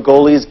 so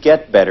goalies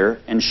get better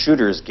and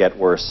shooters get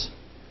worse.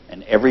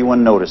 And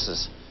everyone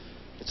notices.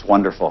 It's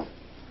wonderful.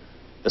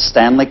 The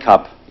Stanley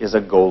Cup is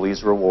a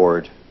goalie's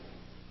reward.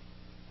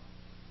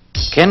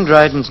 Ken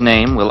Dryden's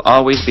name will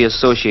always be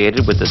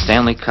associated with the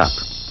Stanley Cup.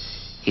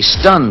 He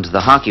stunned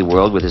the hockey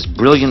world with his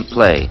brilliant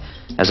play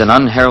as an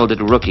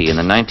unheralded rookie in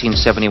the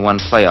 1971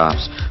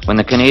 playoffs when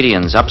the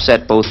Canadiens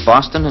upset both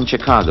Boston and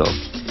Chicago.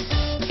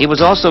 He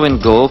was also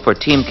in goal for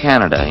Team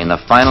Canada in the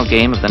final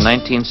game of the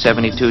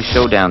 1972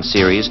 Showdown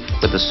Series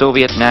with the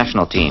Soviet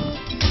national team.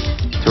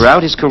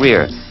 Throughout his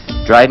career,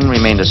 Dryden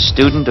remained a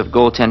student of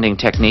goaltending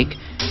technique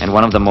and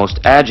one of the most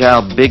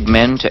agile big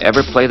men to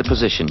ever play the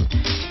position.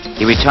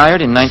 He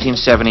retired in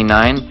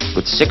 1979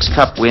 with 6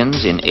 cup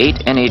wins in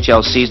 8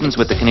 NHL seasons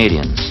with the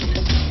Canadiens.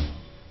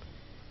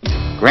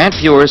 Grant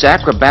Fuhr's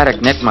acrobatic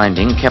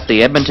netminding kept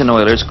the Edmonton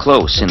Oilers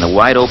close in the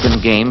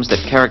wide-open games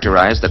that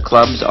characterized the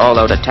club's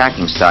all-out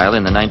attacking style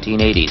in the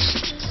 1980s.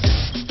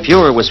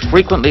 Fuhr was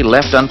frequently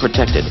left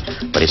unprotected,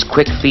 but his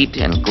quick feet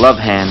and glove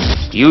hand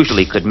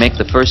usually could make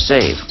the first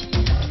save.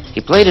 He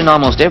played in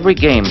almost every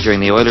game during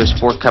the Oilers'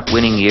 4 cup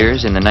winning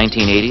years in the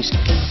 1980s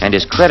and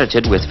is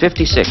credited with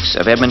 56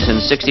 of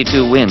Edmonton's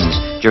 62 wins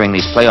during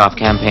these playoff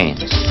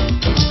campaigns.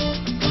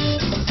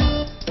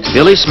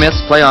 Billy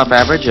Smith's playoff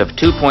average of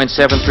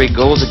 2.73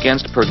 goals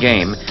against per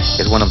game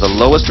is one of the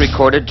lowest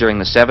recorded during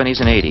the 70s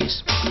and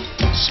 80s.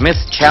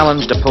 Smith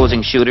challenged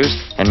opposing shooters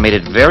and made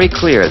it very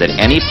clear that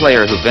any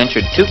player who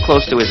ventured too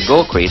close to his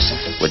goal crease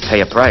would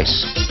pay a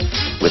price.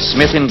 With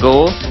Smith in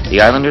goal, the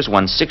Islanders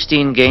won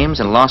 16 games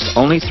and lost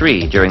only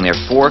 3 during their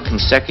 4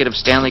 consecutive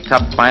Stanley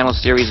Cup Final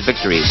Series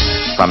victories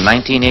from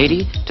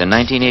 1980 to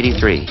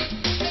 1983.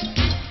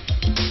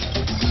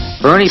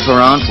 Bernie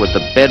Parent was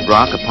the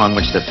bedrock upon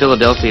which the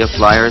Philadelphia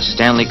Flyers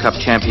Stanley Cup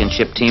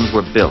championship teams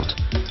were built.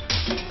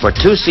 For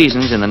 2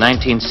 seasons in the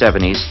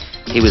 1970s,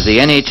 he was the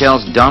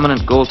NHL's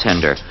dominant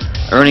goaltender,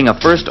 earning a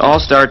first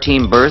All-Star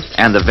team berth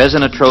and the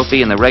Vezina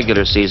Trophy in the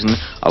regular season,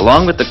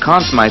 along with the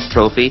Conn Smythe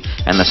Trophy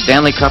and the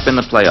Stanley Cup in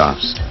the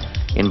playoffs.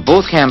 In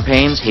both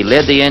campaigns, he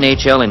led the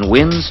NHL in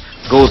wins,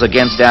 goals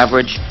against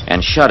average,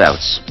 and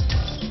shutouts.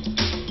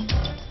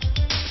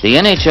 The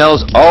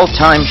NHL's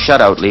all-time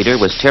shutout leader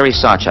was Terry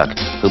Sawchuk,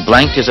 who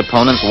blanked his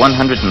opponents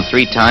 103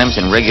 times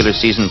in regular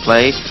season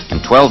play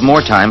and 12 more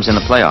times in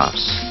the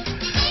playoffs.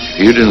 If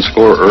you didn't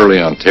score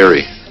early on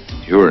Terry,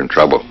 you were in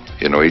trouble.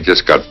 You know, he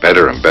just got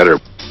better and better.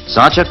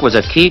 Sawchuk was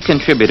a key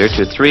contributor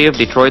to 3 of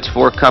Detroit's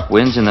 4 cup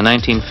wins in the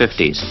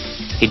 1950s.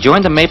 He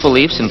joined the Maple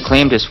Leafs and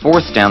claimed his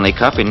 4th Stanley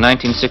Cup in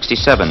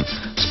 1967,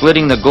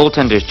 splitting the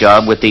goaltender's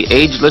job with the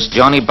ageless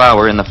Johnny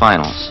Bower in the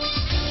finals.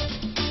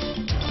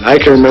 I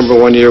can remember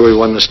one year we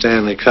won the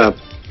Stanley Cup.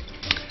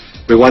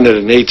 We won it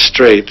in 8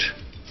 straight,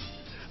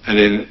 and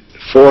in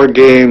 4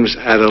 games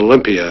at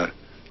Olympia,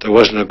 there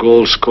wasn't a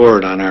goal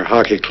scored on our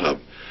hockey club.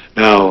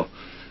 Now,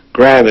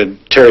 granted,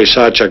 Terry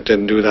Sawchuk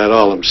didn't do that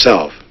all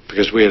himself,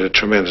 because we had a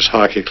tremendous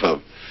hockey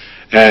club.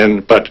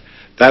 But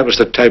that was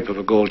the type of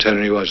a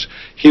goaltender he was.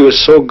 He was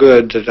so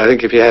good that I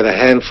think if you had a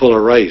handful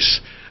of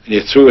rice and you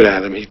threw it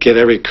at him, he'd get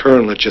every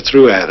kernel that you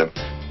threw at him.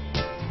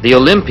 The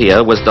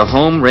Olympia was the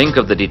home rink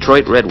of the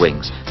Detroit Red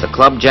Wings, the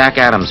club Jack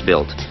Adams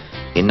built.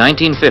 In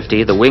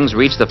 1950, the Wings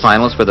reached the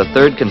finals for the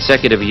third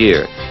consecutive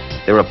year.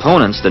 Their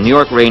opponents, the New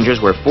York Rangers,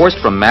 were forced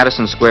from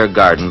Madison Square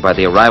Garden by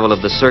the arrival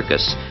of the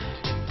circus.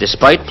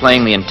 Despite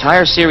playing the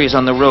entire series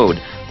on the road,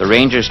 the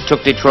Rangers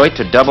took Detroit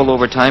to double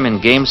overtime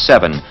in Game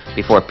 7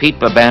 before Pete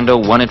Babando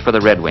won it for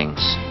the Red Wings.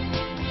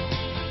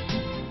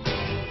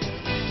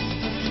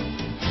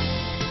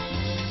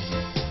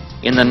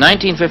 In the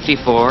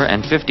 1954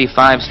 and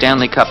 55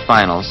 Stanley Cup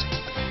Finals,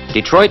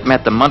 Detroit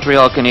met the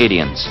Montreal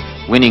Canadiens,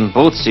 winning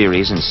both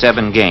series in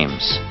 7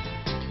 games.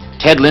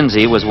 Ted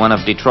Lindsay was one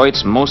of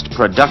Detroit's most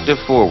productive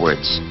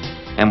forwards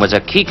and was a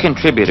key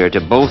contributor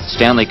to both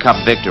Stanley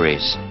Cup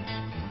victories.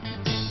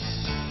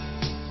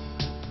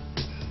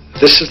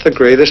 This is the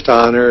greatest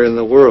honor in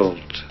the world,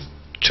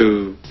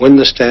 to win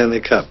the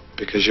Stanley Cup,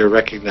 because you're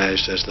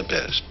recognized as the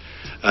best.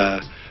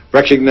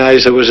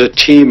 Recognized it was a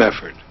team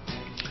effort.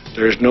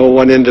 There's no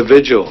one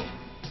individual,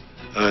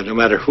 no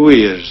matter who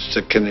he is,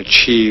 that can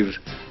achieve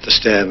the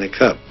Stanley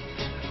Cup.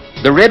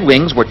 The Red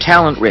Wings were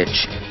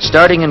talent-rich,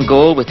 starting in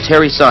goal with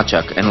Terry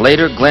Sawchuk and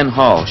later Glenn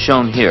Hall,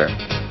 shown here.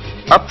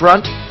 Up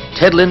front,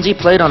 Ted Lindsay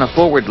played on a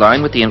forward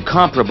line with the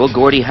incomparable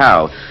Gordie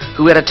Howe,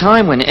 who at a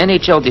time when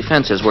NHL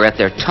defenses were at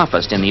their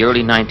toughest in the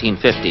early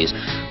 1950s,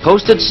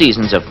 posted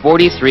seasons of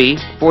 43,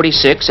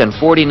 46, and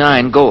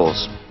 49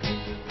 goals.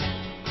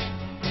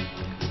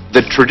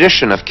 The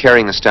tradition of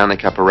carrying the Stanley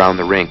Cup around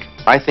the rink,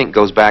 I think,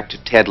 goes back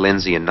to Ted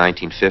Lindsay in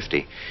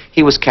 1950.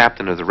 He was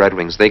captain of the Red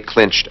Wings. They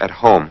clinched at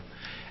home.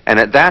 And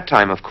at that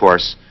time, of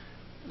course,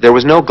 there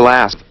was no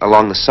glass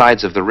along the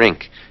sides of the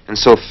rink, and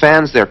so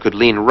fans there could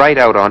lean right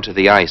out onto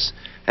the ice.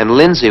 And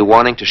Lindsay,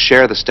 wanting to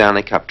share the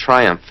Stanley Cup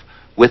triumph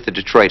with the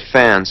Detroit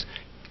fans,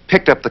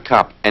 picked up the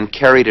cup and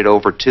carried it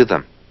over to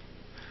them.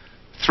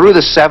 Through the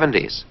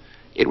 70s,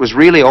 it was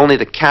really only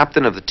the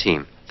captain of the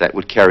team that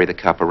would carry the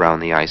cup around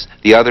the ice.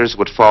 The others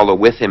would follow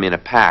with him in a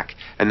pack,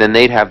 and then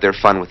they'd have their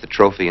fun with the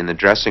trophy in the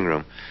dressing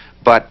room.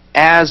 But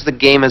as the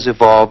game has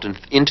evolved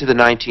into the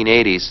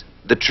 1980s,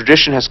 the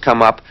tradition has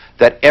come up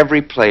that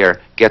every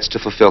player gets to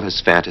fulfill his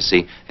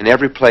fantasy, and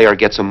every player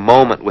gets a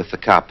moment with the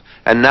cup.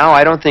 And now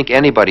I don't think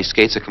anybody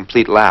skates a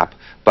complete lap,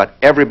 but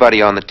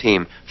everybody on the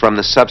team, from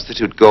the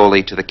substitute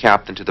goalie to the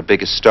captain to the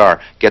biggest star,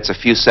 gets a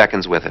few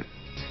seconds with it.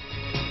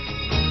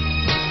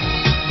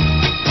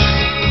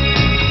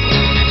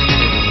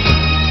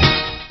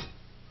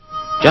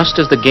 Just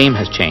as the game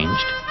has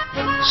changed,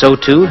 so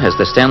too has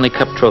the Stanley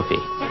Cup trophy.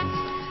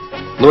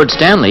 Lord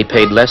Stanley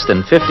paid less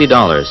than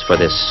 $50 for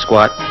this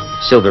squat,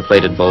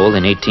 silver-plated bowl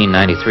in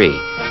 1893.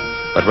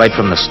 But right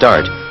from the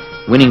start,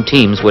 winning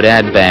teams would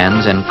add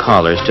bands and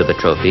collars to the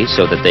trophy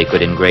so that they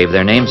could engrave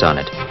their names on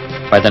it.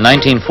 By the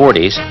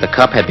 1940s, the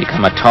cup had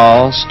become a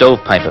tall,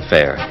 stovepipe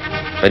affair.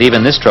 But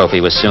even this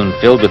trophy was soon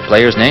filled with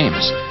players'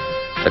 names.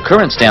 The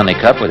current Stanley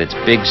Cup, with its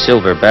big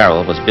silver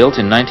barrel, was built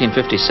in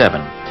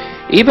 1957.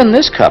 Even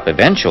this cup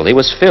eventually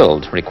was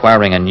filled,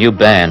 requiring a new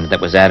band that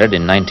was added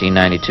in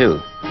 1992.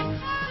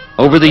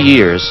 Over the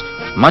years,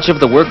 much of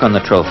the work on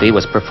the trophy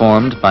was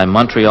performed by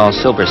Montreal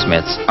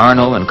silversmiths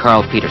Arno and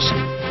Carl Peterson.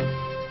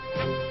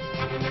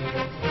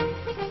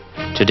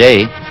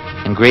 Today,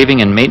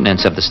 engraving and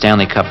maintenance of the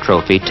Stanley Cup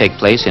trophy take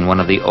place in one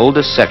of the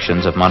oldest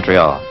sections of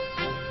Montreal.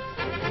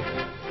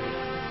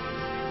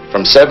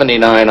 From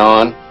 '79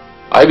 on,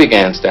 I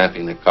began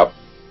stamping the cup,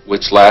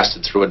 which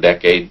lasted through a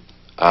decade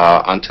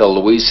until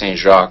Louise St.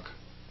 Jacques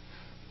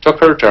took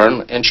her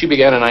turn, and she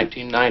began in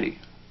 1990.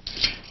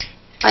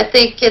 I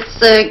think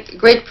it's a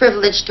great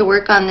privilege to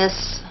work on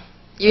this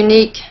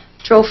unique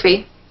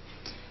trophy.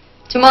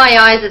 To my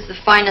eyes, it's the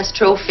finest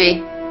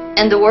trophy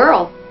in the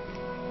world.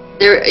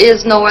 There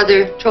is no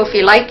other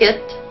trophy like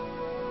it,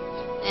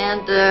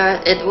 and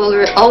it will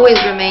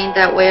always remain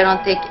that way. I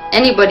don't think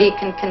anybody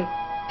can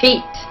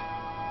compete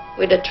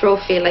with a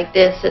trophy like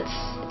this.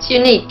 It's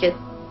unique.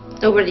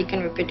 Nobody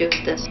can reproduce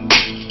this.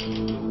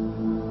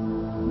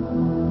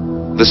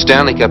 The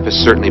Stanley Cup has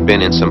certainly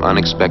been in some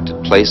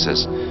unexpected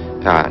places.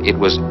 It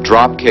was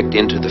drop-kicked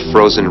into the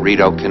frozen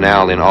Rideau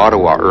Canal in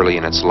Ottawa early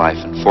in its life,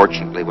 and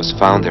fortunately was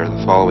found there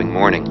the following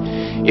morning.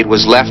 It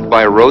was left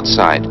by a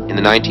roadside in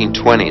the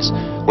 1920s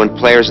when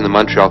players in the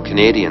Montreal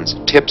Canadiens,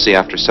 tipsy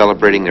after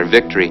celebrating their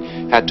victory,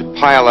 had to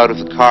pile out of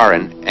the car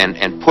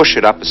and push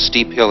it up a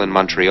steep hill in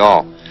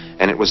Montreal.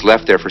 And it was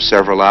left there for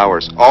several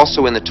hours.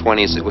 Also in the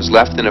 20s, it was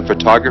left in a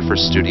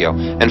photographer's studio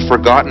and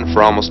forgotten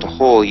for almost a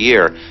whole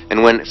year.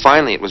 And when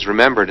finally it was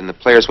remembered and the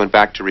players went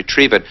back to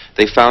retrieve it,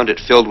 they found it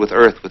filled with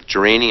earth with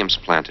geraniums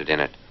planted in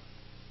it.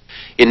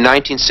 In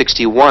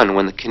 1961,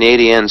 when the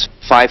Canadiens'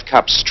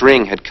 5-cup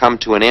string had come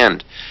to an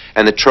end,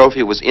 and the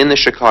trophy was in the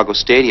Chicago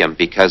Stadium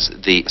because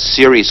the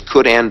series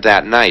could end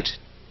that night,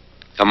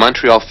 a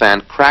Montreal fan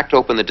cracked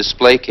open the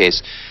display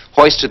case,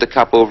 hoisted the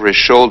cup over his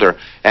shoulder,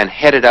 and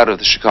headed out of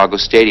the Chicago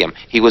Stadium.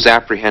 He was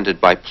apprehended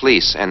by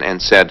police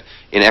and said,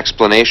 in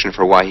explanation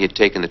for why he had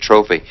taken the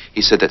trophy,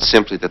 he said that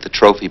simply that the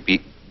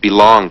trophy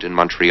belonged in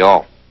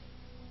Montreal.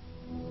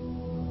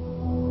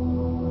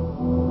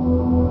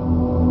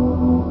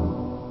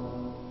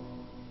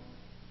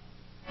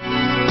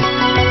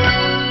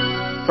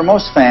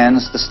 most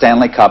fans, the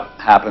Stanley Cup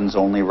happens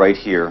only right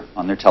here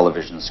on their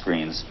television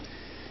screens.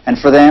 And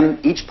for them,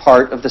 each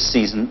part of the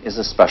season is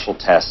a special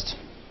test.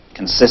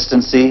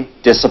 Consistency,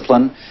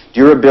 discipline,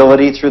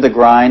 durability through the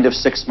grind of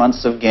 6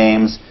 months of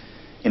games.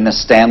 In the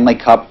Stanley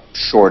Cup,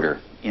 shorter,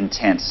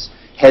 intense,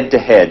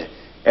 head-to-head,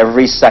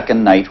 every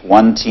second night,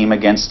 one team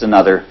against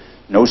another.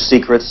 No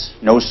secrets,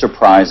 no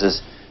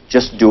surprises,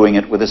 just doing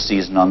it with a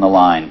season on the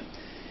line.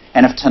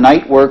 And if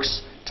tonight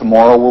works,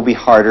 tomorrow will be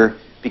harder,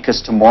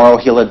 because tomorrow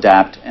he'll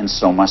adapt, and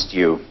so must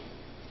you.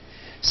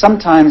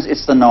 Sometimes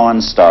it's the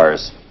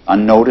non-stars,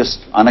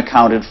 unnoticed,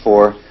 unaccounted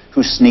for,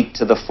 who sneak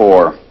to the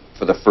fore,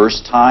 for the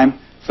first time,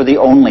 for the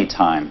only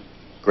time.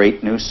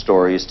 Great new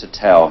stories to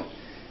tell.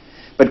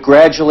 But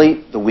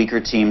gradually, the weaker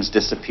teams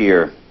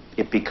disappear.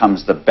 It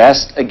becomes the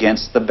best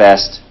against the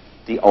best,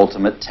 the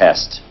ultimate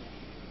test.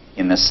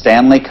 In the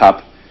Stanley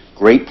Cup,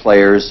 great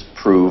players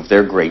prove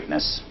their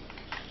greatness.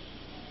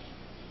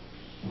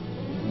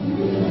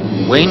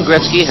 Wayne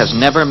Gretzky has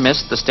never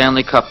missed the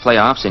Stanley Cup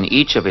playoffs in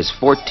each of his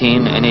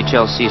 14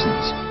 NHL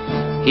seasons.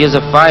 He is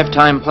a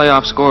 5-time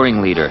playoff scoring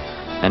leader,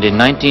 and in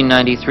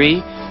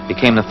 1993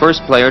 became the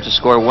first player to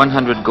score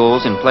 100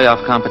 goals in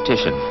playoff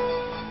competition.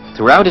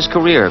 Throughout his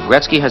career,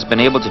 Gretzky has been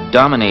able to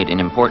dominate in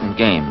important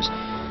games.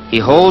 He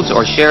holds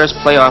or shares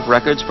playoff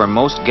records for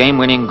most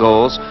game-winning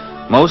goals,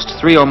 most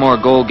 3 or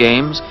more goal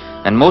games,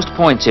 and most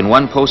points in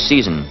one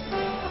postseason.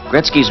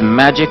 Gretzky's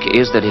magic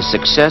is that his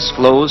success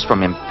flows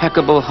from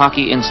impeccable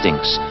hockey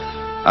instincts.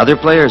 Other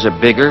players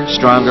are bigger,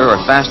 stronger, or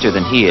faster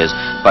than he is,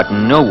 but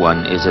no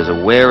one is as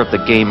aware of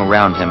the game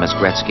around him as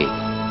Gretzky.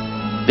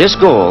 This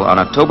goal on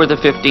October the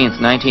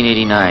 15th,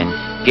 1989,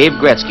 gave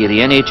Gretzky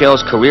the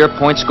NHL's career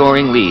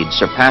point-scoring lead,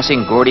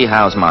 surpassing Gordie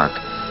Howe's mark.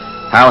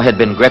 Howe had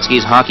been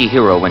Gretzky's hockey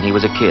hero when he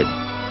was a kid.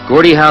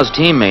 Gordie Howe's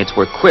teammates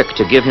were quick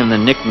to give him the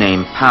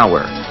nickname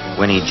Power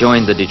when he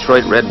joined the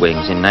Detroit Red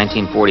Wings in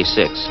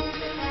 1946.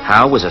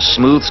 Howe was a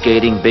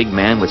smooth-skating big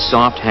man with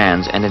soft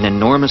hands and an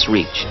enormous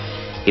reach.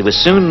 He was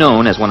soon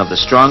known as one of the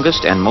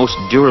strongest and most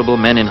durable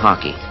men in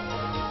hockey.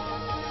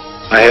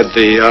 I had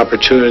the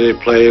opportunity to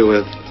play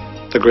with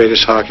the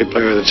greatest hockey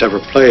player that's ever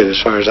played, as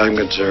far as I'm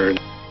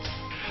concerned.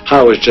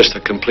 Howe was just a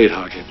complete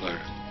hockey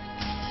player.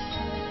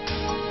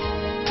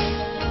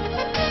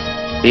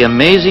 The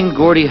amazing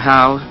Gordie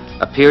Howe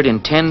appeared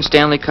in 10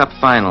 Stanley Cup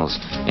Finals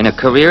in a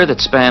career that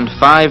spanned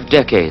 5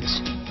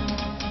 decades.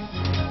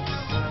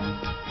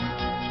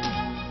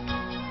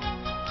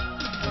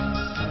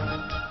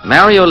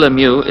 Mario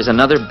Lemieux is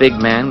another big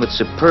man with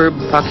superb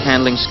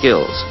puck-handling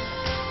skills.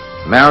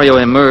 Mario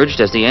emerged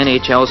as the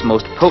NHL's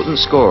most potent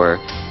scorer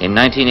in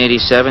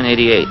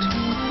 1987-88.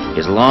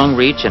 His long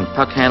reach and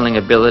puck-handling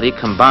ability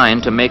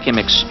combined to make him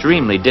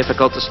extremely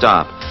difficult to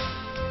stop.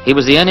 He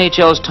was the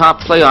NHL's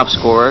top playoff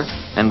scorer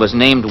and was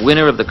named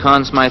winner of the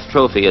Conn Smythe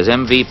Trophy as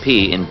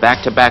MVP in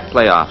back-to-back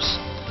playoffs.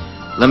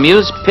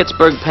 Lemieux's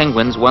Pittsburgh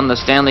Penguins won the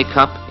Stanley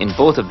Cup in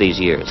both of these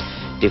years,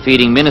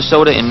 defeating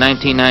Minnesota in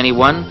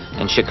 1991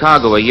 and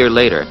Chicago a year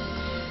later.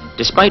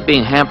 Despite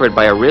being hampered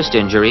by a wrist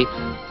injury,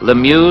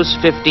 Lemieux's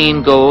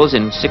 15 goals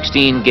in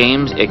 16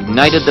 games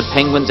ignited the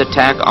Penguins'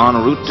 attack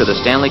en route to the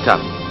Stanley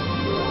Cup.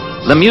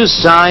 Lemieux's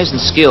size and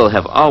skill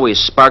have always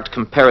sparked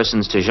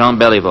comparisons to Jean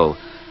Béliveau,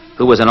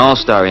 who was an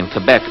all-star in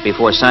Quebec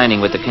before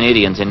signing with the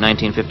Canadiens in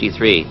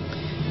 1953.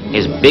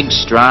 His big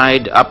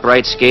stride,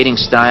 upright skating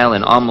style,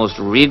 and almost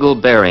regal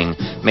bearing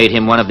made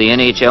him one of the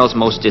NHL's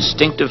most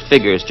distinctive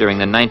figures during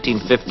the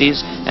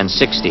 1950s and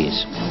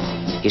 60s.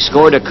 He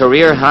scored a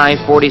career-high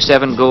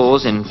 47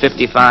 goals in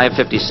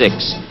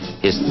 55-56,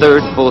 his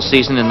 3rd full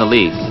season in the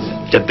league.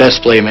 The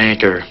best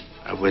playmaker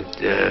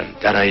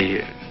that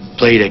I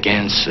played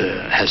against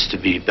has to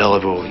be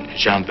Béliveau.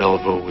 Jean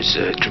Béliveau was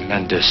a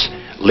tremendous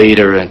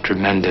leader and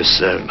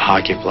tremendous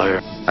hockey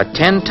player. A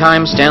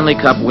 10-time Stanley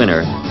Cup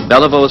winner,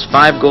 Béliveau's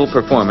 5-goal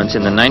performance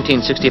in the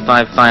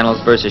 1965 Finals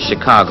versus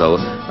Chicago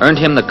earned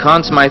him the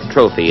Conn Smythe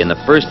Trophy in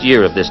the first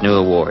year of this new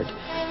award.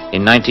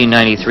 In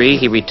 1993,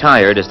 he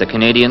retired as the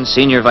Canadiens'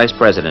 senior vice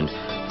president,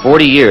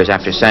 40 years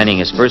after signing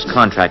his first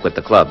contract with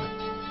the club.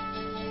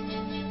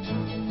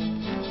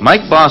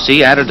 Mike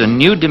Bossy added a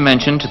new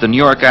dimension to the New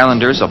York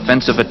Islanders'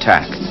 offensive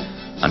attack.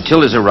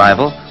 Until his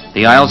arrival,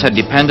 the Isles had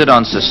depended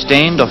on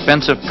sustained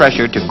offensive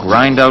pressure to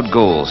grind out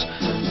goals.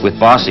 With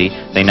Bossy,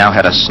 they now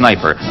had a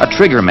sniper, a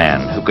trigger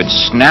man, who could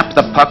snap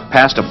the puck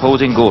past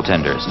opposing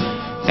goaltenders.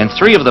 In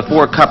 3 of the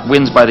 4 Cup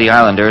wins by the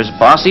Islanders,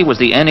 Bossy was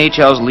the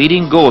NHL's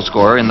leading goal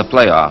scorer in the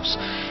playoffs.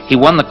 He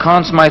won the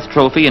Conn Smythe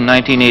Trophy in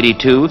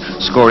 1982,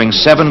 scoring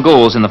 7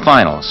 goals in the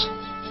finals.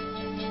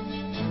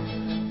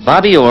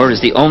 Bobby Orr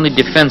is the only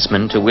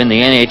defenseman to win the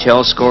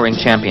NHL scoring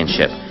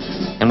championship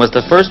and was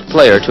the first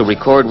player to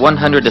record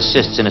 100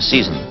 assists in a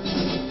season.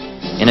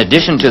 In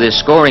addition to this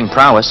scoring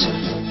prowess,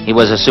 he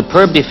was a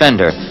superb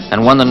defender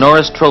and won the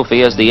Norris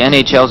Trophy as the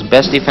NHL's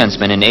best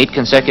defenseman in 8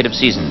 consecutive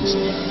seasons.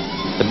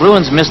 The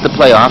Bruins missed the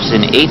playoffs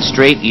in 8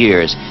 straight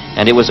years,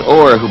 and it was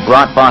Orr who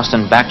brought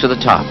Boston back to the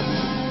top.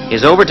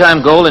 His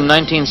overtime goal in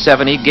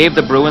 1970 gave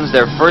the Bruins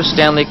their first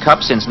Stanley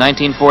Cup since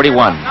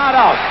 1941. Not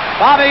out.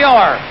 Bobby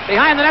Orr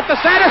behind the net to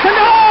Sanderson.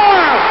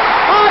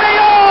 Orr!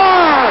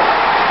 Jure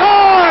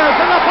scores,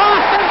 and the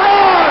Boston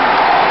Bruins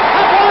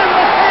have won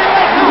the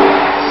Stanley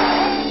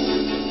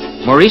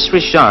Cup. Maurice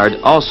Richard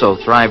also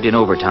thrived in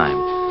overtime.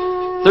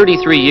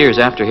 33 years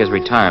after his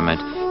retirement,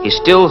 he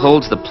still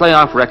holds the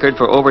playoff record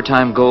for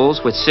overtime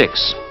goals with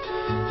 6.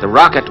 The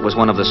Rocket was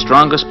one of the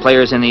strongest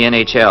players in the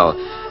NHL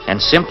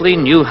and simply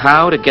knew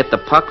how to get the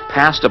puck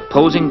past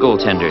opposing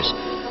goaltenders.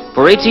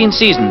 For 18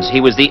 seasons,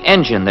 he was the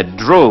engine that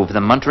drove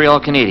the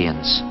Montreal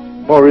Canadiens.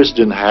 Maurice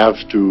didn't have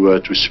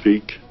to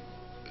speak.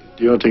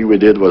 The only thing we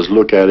did was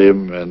look at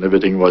him, and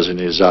everything was in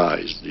his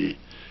eyes. The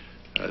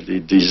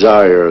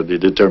desire, the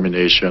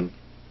determination,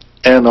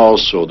 and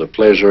also the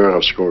pleasure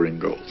of scoring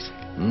goals.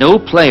 No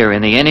player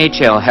in the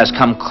NHL has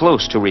come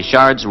close to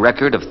Richard's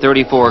record of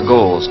 34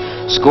 goals,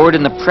 scored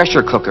in the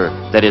pressure cooker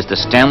that is the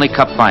Stanley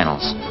Cup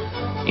Finals.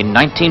 In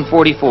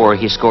 1944,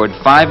 he scored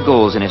 5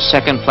 goals in his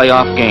second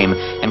playoff game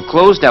and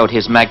closed out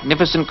his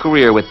magnificent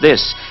career with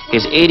this,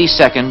 his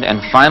 82nd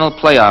and final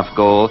playoff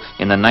goal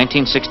in the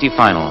 1960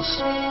 Finals.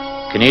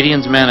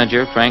 Canadiens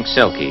manager Frank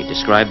Selke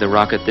described the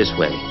Rocket this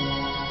way.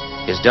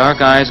 His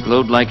dark eyes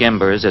glowed like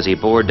embers as he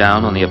bore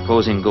down on the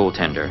opposing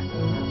goaltender.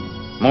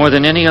 More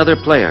than any other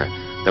player,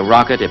 the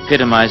Rocket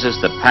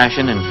epitomizes the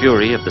passion and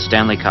fury of the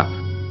Stanley Cup.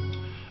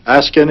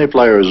 Ask any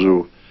players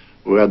who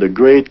had a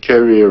great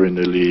career in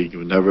the league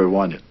who never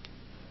won it.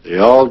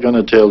 They're all going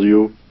to tell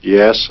you,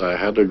 yes, I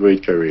had a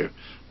great career,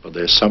 but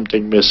there's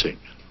something missing.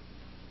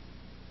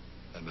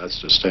 And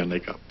that's the Stanley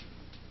Cup.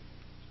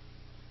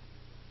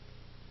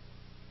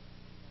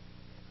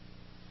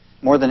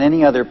 More than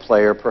any other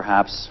player,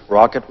 perhaps,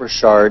 Rocket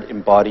Richard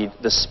embodied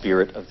the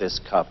spirit of this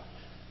cup.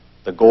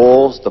 The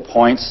goals, the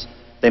points,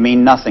 they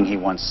mean nothing, he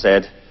once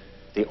said.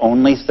 The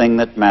only thing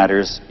that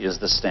matters is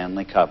the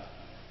Stanley Cup.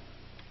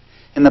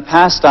 In the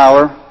past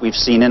hour, we've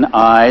seen in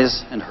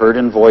eyes and heard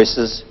in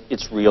voices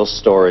its real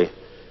story.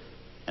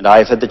 And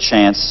I've had the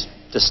chance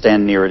to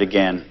stand near it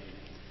again.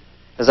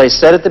 As I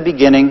said at the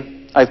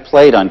beginning, I've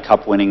played on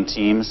cup-winning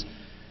teams,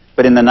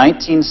 but in the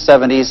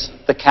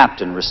 1970s, the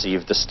captain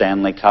received the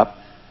Stanley Cup,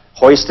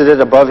 hoisted it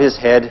above his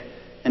head,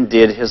 and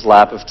did his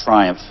lap of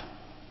triumph.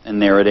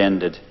 And there it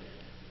ended.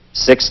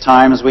 6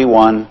 times we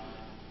won,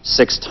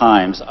 6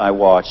 times I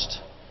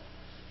watched.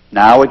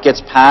 Now it gets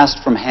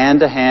passed from hand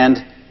to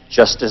hand,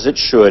 just as it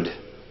should.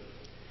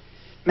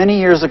 Many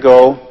years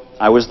ago,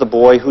 I was the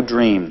boy who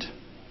dreamed.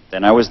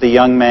 Then I was the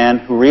young man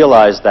who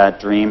realized that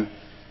dream.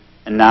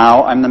 And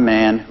now I'm the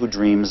man who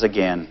dreams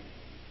again.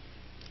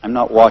 I'm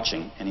not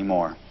watching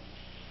anymore.